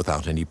wakes up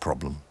without any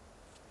problem.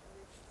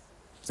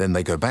 Then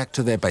they go back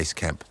to their base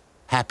camp,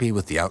 happy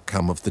with the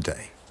outcome of the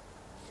day.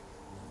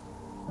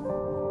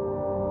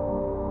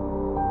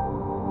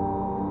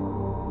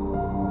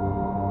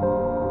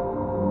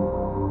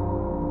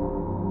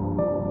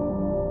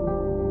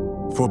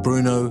 For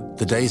Bruno,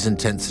 the day's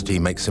intensity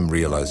makes him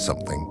realize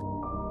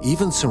something.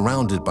 Even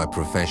surrounded by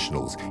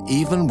professionals,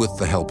 even with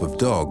the help of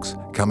dogs,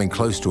 coming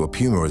close to a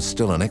puma is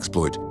still an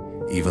exploit,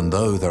 even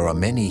though there are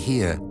many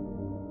here.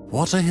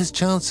 What are his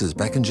chances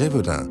back in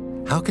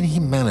Gévaudan? How can he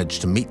manage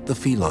to meet the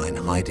feline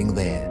hiding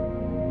there?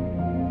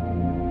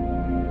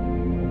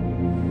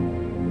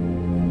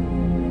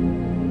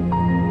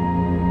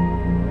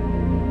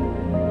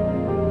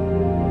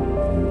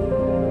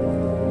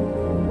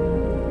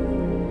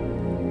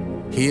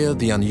 Here,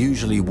 the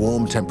unusually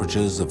warm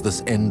temperatures of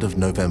this end of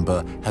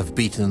November have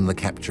beaten the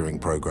capturing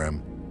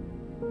program.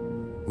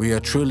 We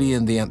are truly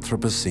in the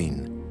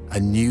Anthropocene, a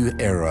new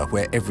era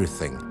where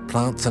everything,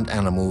 plants and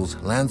animals,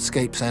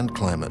 landscapes and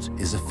climate,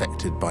 is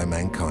affected by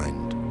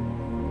mankind.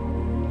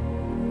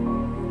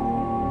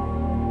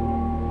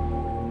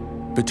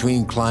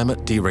 Between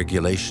climate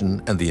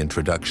deregulation and the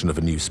introduction of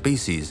a new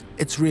species,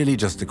 it's really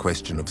just a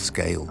question of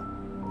scale.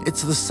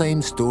 It's the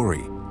same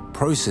story.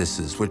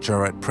 Processes which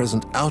are at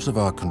present out of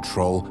our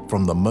control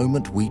from the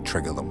moment we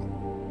trigger them.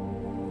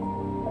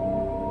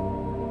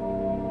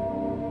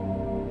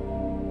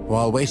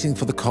 While waiting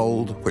for the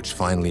cold, which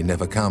finally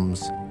never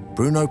comes,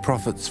 Bruno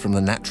profits from the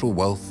natural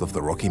wealth of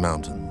the Rocky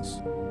Mountains.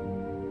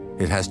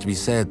 It has to be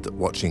said that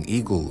watching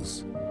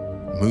eagles,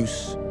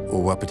 moose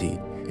or wapiti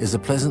is a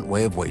pleasant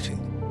way of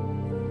waiting.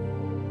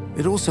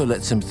 It also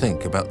lets him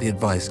think about the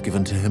advice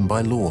given to him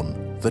by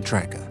Lorne, the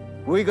tracker.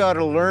 We got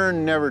to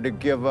learn never to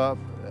give up.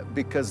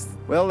 Because,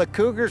 well, the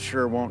cougar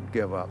sure won't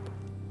give up.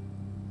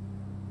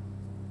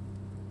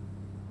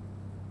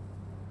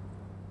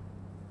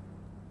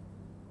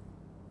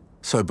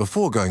 So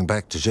before going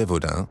back to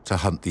Gévaudan to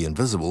hunt the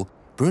invisible,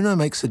 Bruno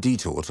makes a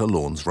detour to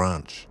Lorne's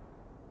ranch.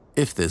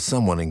 If there's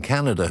someone in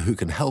Canada who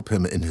can help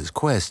him in his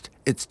quest,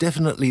 it's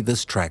definitely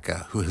this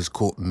tracker who has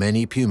caught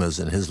many pumas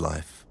in his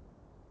life.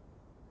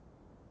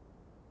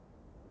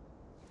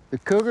 The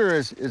cougar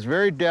is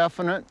very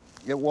definite.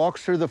 It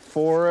walks through the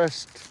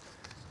forest.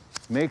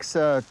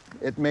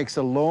 It makes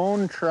a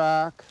lone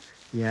track.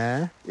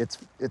 Yeah. It's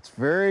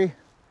very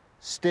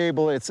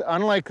stable. It's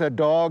unlike the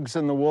dogs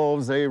and the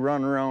wolves. They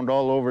run around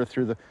all over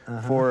through the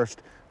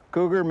forest.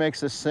 Cougar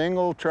makes a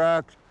single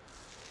track.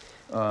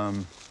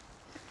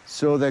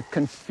 So the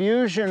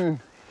confusion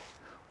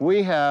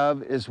we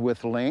have is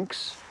with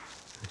lynx.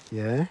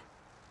 Yeah.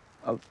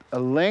 A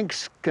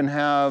lynx can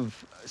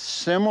have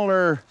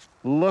similar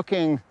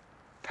looking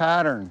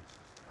pattern.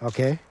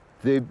 Okay.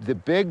 The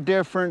big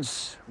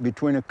difference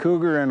between a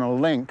cougar and a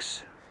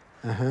lynx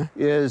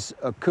is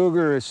a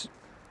cougar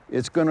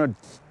it's going to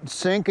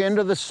sink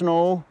into the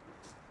snow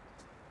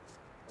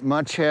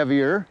much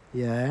heavier.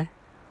 Yeah.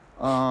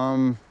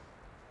 And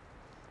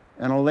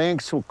a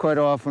lynx will quite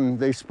often,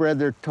 they spread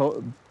their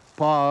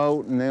paw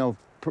out and they'll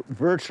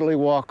virtually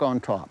walk on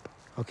top.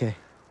 Okay.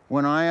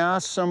 When I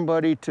ask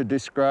somebody to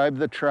describe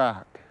the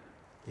track,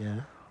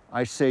 Yeah.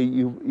 I say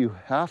you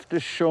have to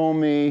show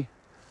me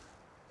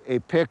a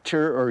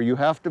picture, or you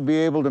have to be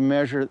able to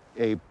measure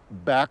a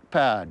back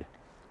pad.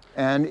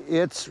 And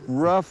it's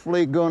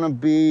roughly gonna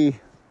be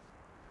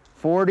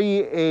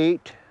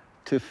 48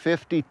 to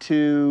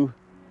 52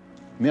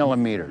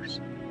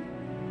 millimeters.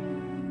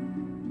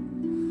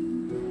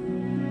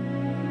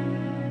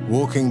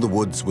 Walking the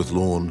woods with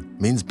Lorne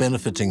means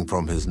benefiting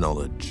from his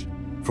knowledge,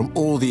 from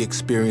all the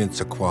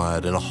experience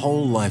acquired in a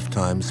whole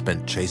lifetime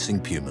spent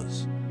chasing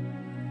pumas.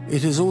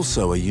 It is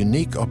also a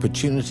unique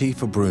opportunity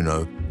for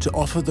Bruno to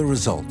offer the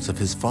results of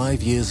his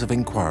 5 years of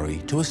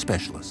inquiry to a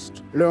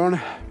specialist.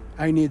 Lorne,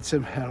 I need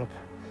some help.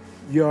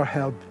 Your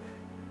help.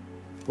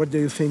 What do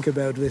you think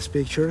about this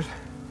picture?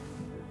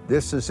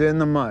 This is in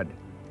the mud.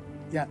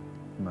 Yeah.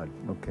 Mud,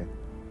 okay.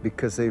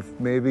 Because they've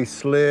maybe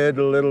slid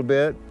a little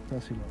bit.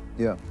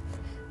 Yeah.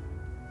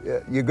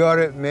 You got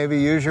to maybe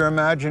use your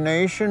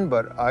imagination,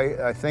 but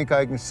I think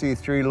I can see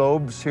 3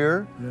 lobes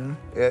here.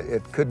 Yeah.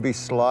 It could be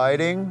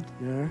sliding.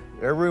 Yeah.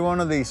 Every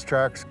one of these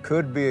tracks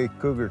could be a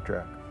cougar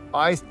track.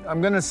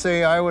 I'm going to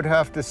say I would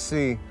have to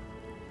see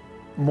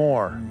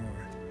more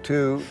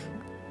to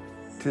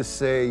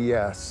say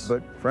yes.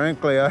 But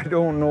frankly, I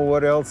don't know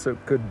what else it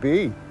could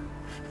be.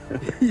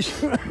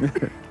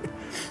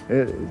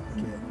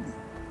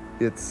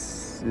 It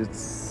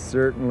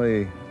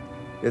certainly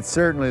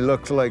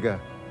looks like a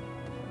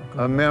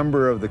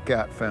member of the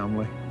cat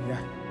family. Yeah.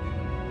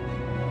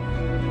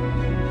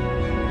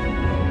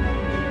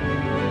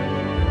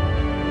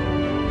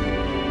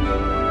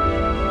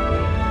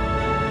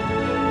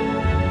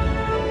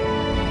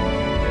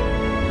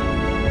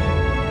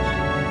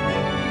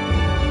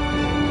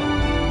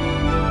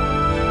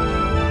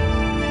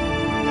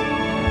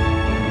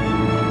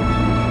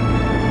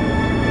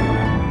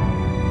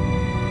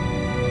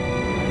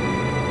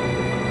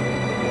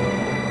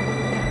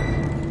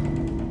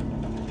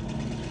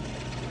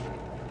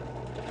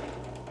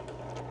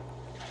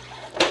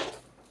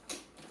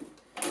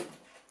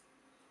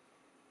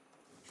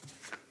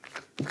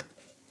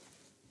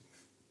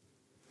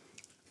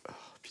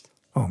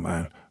 Oh,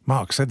 man.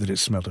 Mark said that it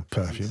smelled of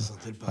perfume.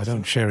 I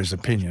don't share his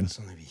opinion.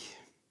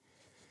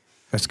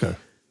 Let's go.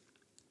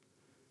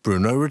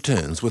 Bruno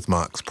returns with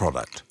Mark's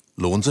product,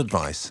 Lorne's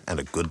advice, and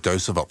a good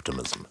dose of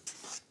optimism.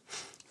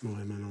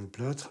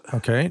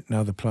 Okay,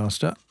 now the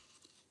plaster.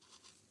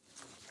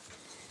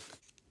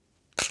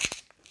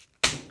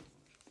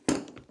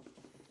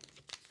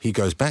 He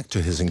goes back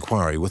to his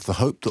inquiry with the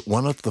hope that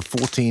one of the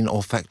 14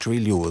 olfactory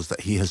lures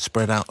that he has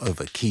spread out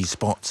over key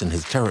spots in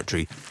his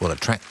territory will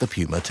attract the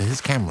puma to his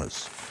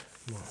cameras.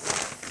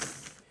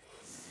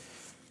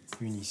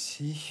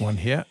 One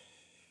here,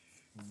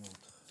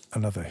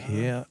 another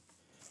here,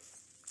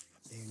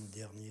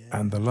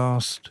 and the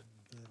last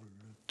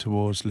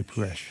towards Le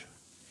Puech.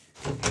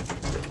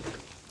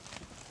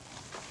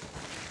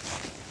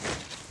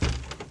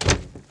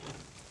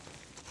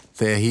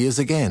 There he is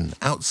again,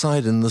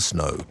 outside in the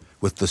snow,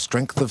 with the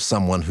strength of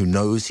someone who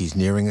knows he's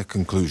nearing a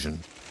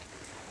conclusion.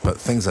 But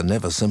things are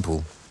never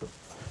simple.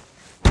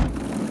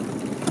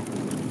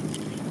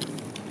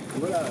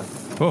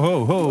 Oh,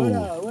 ho,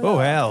 ho. Oh,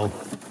 hell.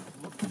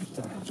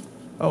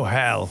 Oh,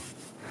 hell.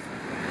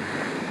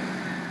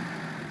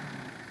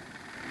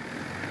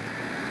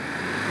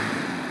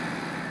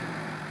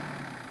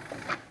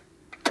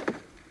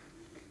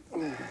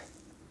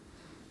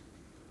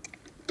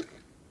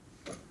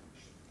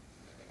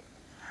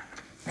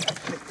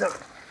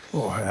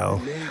 Oh,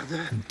 hell.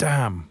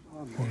 Damn.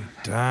 Oh,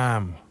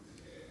 damn.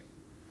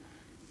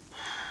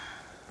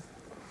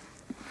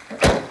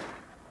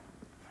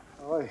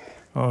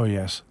 Oh,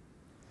 yes.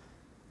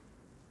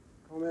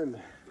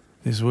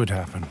 This would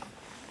happen.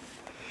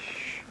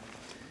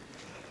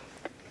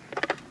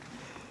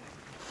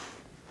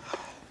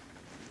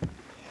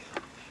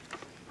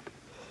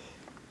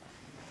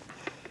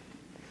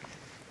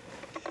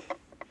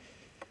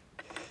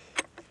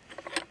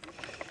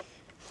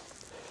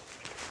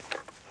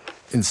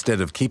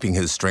 Instead of keeping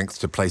his strength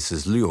to place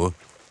his lure,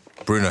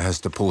 Bruno has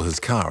to pull his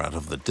car out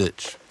of the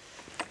ditch.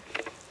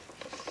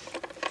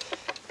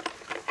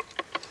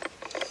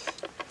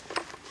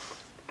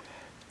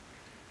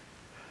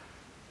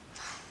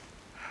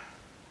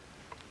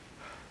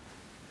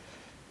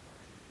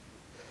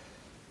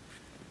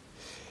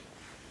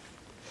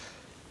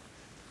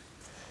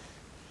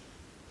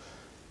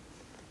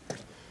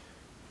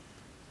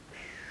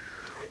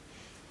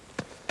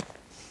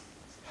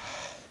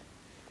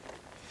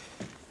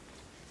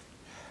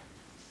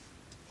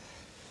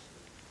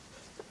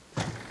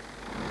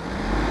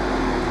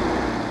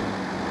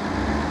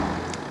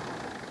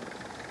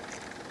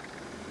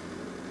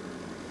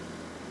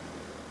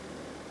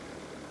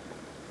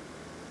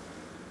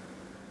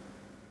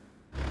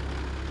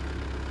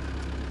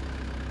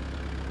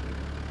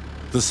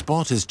 The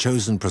spot is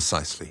chosen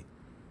precisely.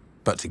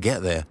 But to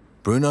get there,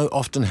 Bruno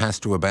often has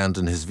to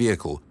abandon his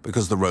vehicle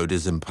because the road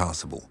is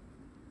impassable.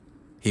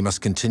 He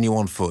must continue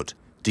on foot,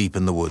 deep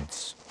in the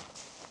woods.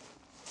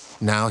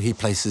 Now he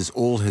places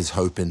all his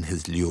hope in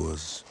his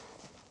lures.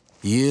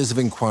 Years of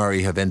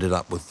inquiry have ended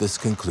up with this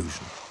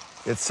conclusion.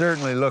 It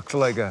certainly looks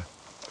like a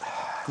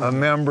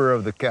member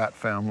of the cat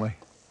family.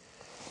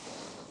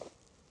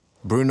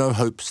 Bruno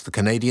hopes the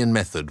Canadian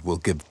method will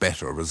give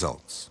better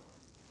results.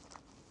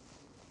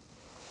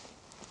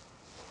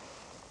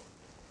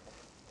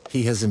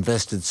 He has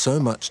invested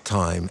so much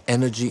time,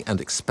 energy, and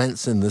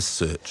expense in this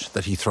search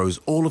that he throws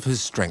all of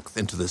his strength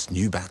into this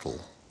new battle.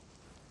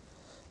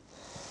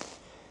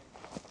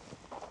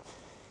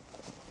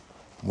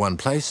 One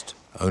placed,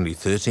 only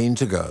 13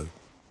 to go.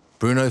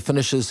 Bruno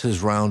finishes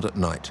his round at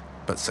night,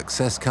 but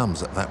success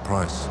comes at that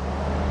price.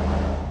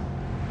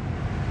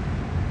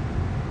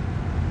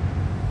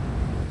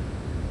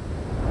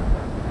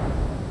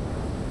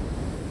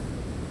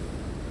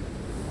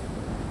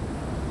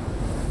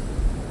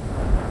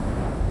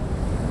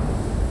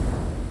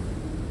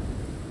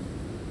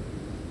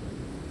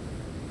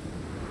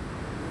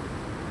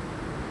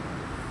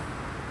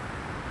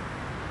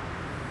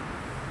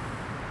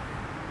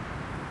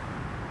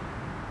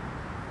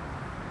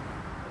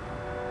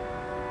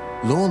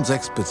 Laurent's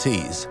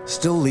expertise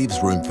still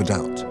leaves room for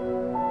doubt.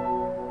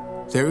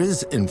 There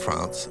is, in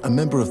France, a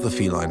member of the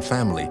feline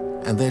family,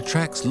 and their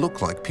tracks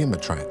look like puma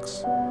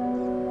tracks.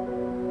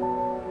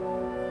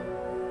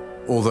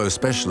 Although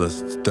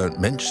specialists don't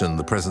mention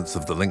the presence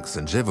of the lynx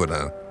in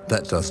Gévaudan,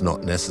 that does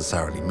not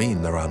necessarily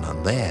mean there are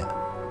none there.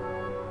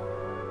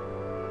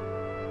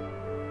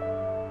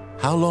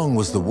 How long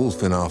was the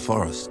wolf in our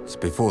forests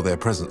before their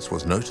presence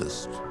was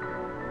noticed?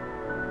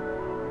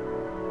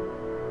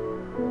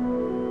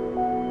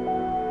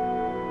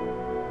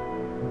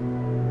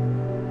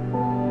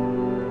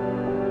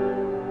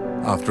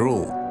 After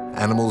all,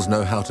 animals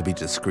know how to be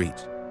discreet.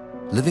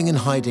 Living in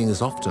hiding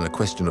is often a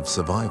question of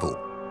survival.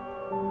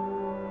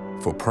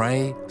 For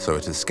prey, so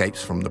it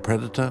escapes from the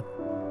predator.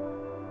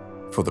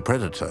 For the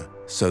predator,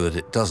 so that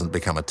it doesn't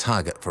become a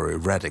target for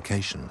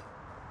eradication.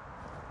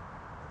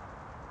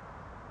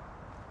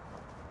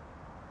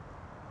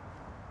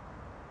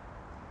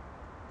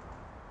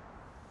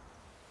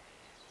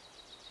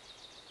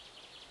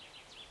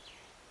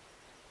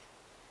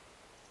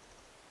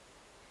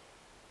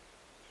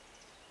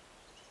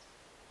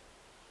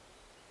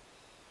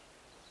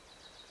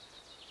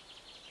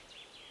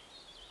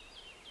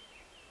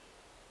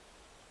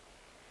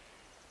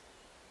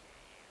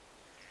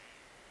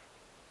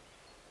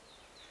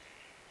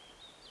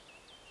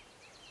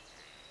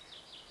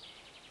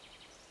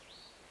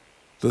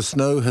 The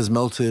snow has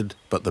melted,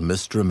 but the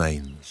mist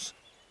remains.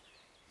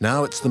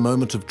 Now it's the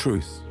moment of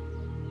truth.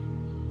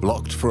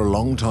 Blocked for a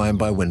long time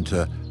by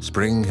winter,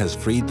 spring has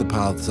freed the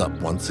paths up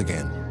once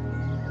again.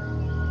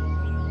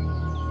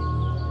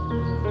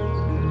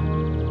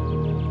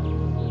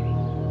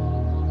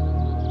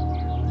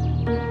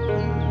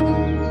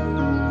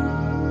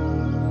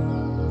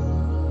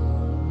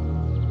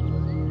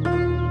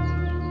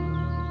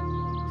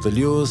 The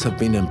lures have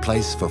been in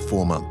place for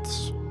 4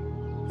 months.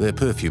 Their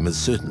perfume is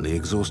certainly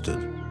exhausted.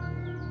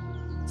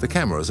 The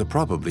cameras are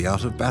probably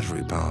out of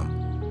battery power.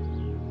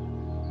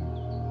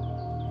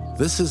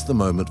 This is the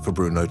moment for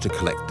Bruno to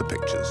collect the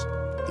pictures,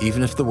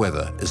 even if the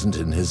weather isn't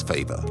in his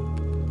favor.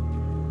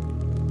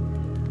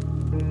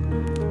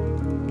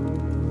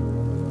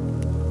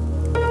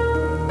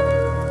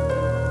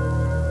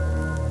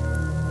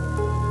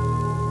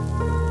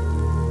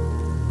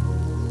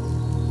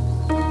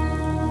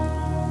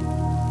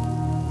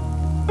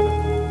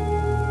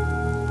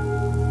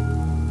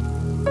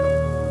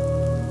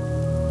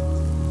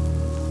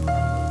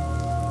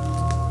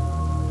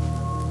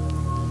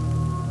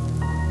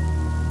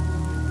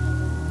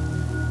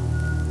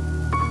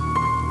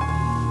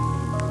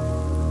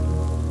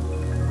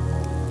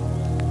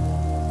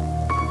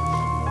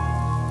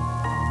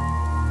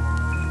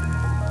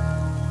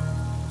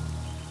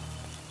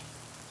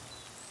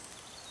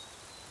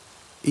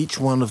 Each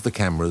one of the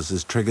cameras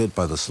is triggered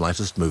by the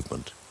slightest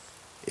movement.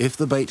 If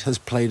the bait has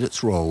played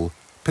its role,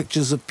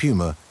 pictures of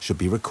Puma should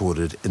be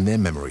recorded in their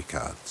memory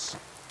cards.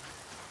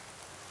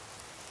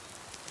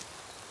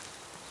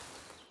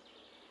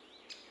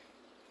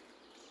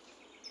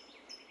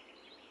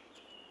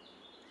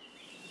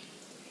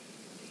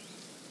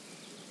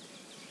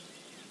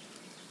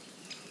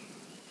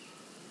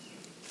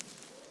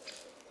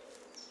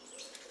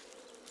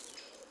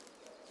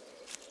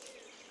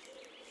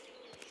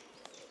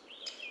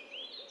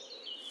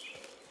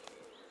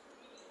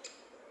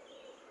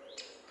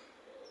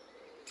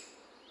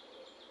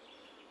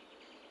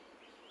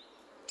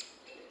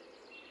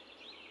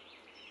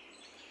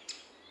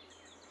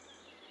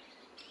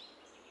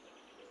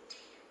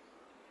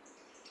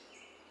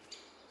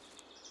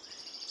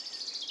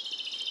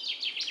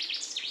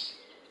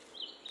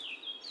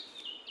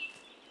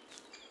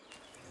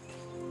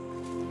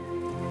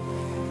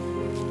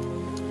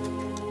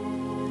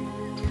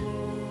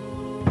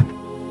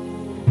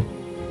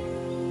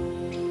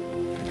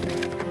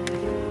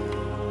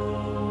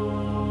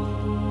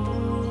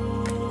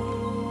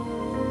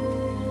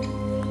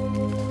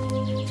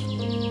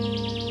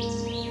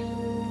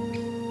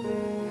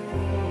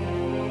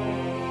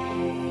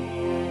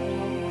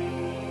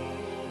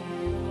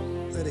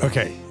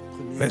 Okay,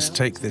 let's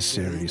take this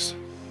series.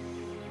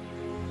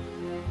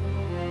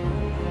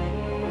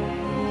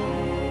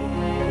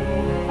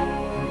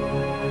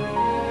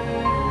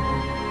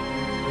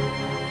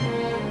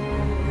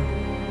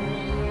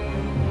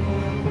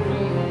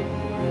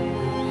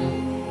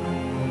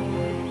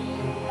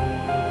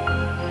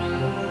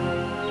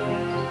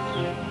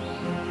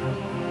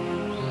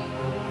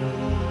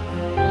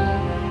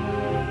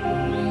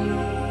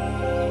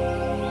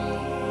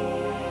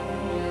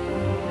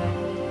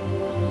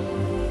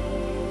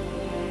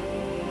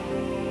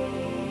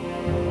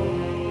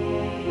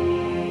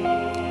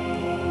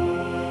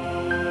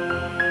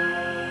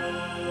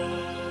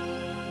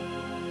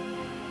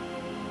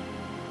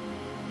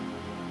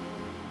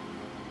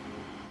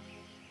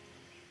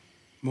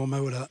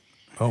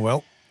 Oh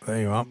well,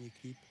 there you are.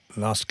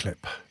 Last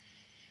clip.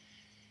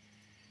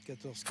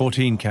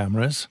 14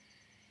 cameras,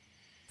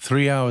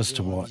 3 hours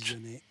to watch,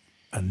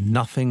 and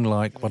nothing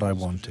like what I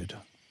wanted.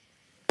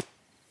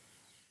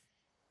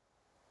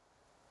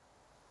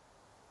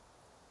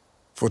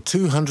 For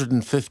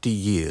 250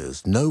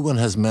 years, no one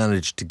has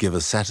managed to give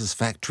a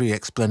satisfactory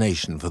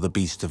explanation for the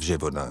Beast of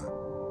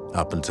Gévaudan.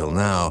 Up until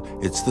now,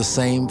 it's the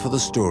same for the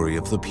story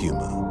of the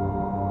Puma.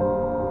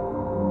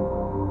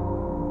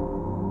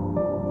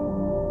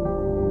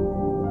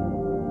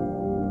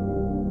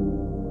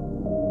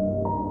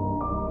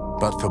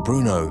 But for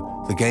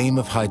Bruno, the game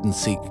of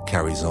hide-and-seek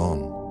carries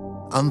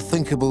on.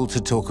 Unthinkable to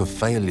talk of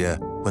failure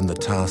when the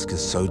task is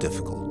so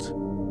difficult.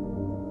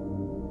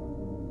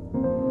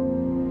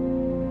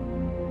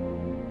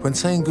 When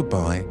saying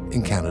goodbye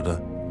in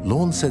Canada,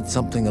 Lorne said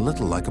something a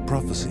little like a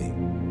prophecy.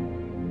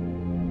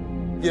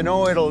 You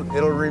know, it'll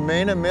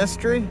remain a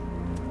mystery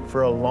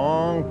for a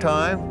long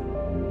time.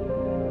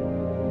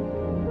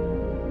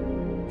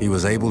 He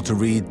was able to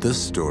read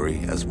this story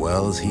as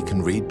well as he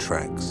can read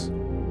tracks.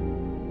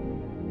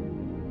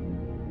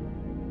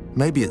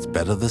 Maybe it's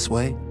better this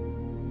way.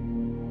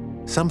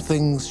 Some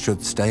things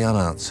should stay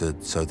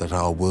unanswered so that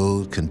our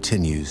world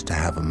continues to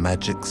have a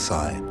magic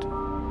side.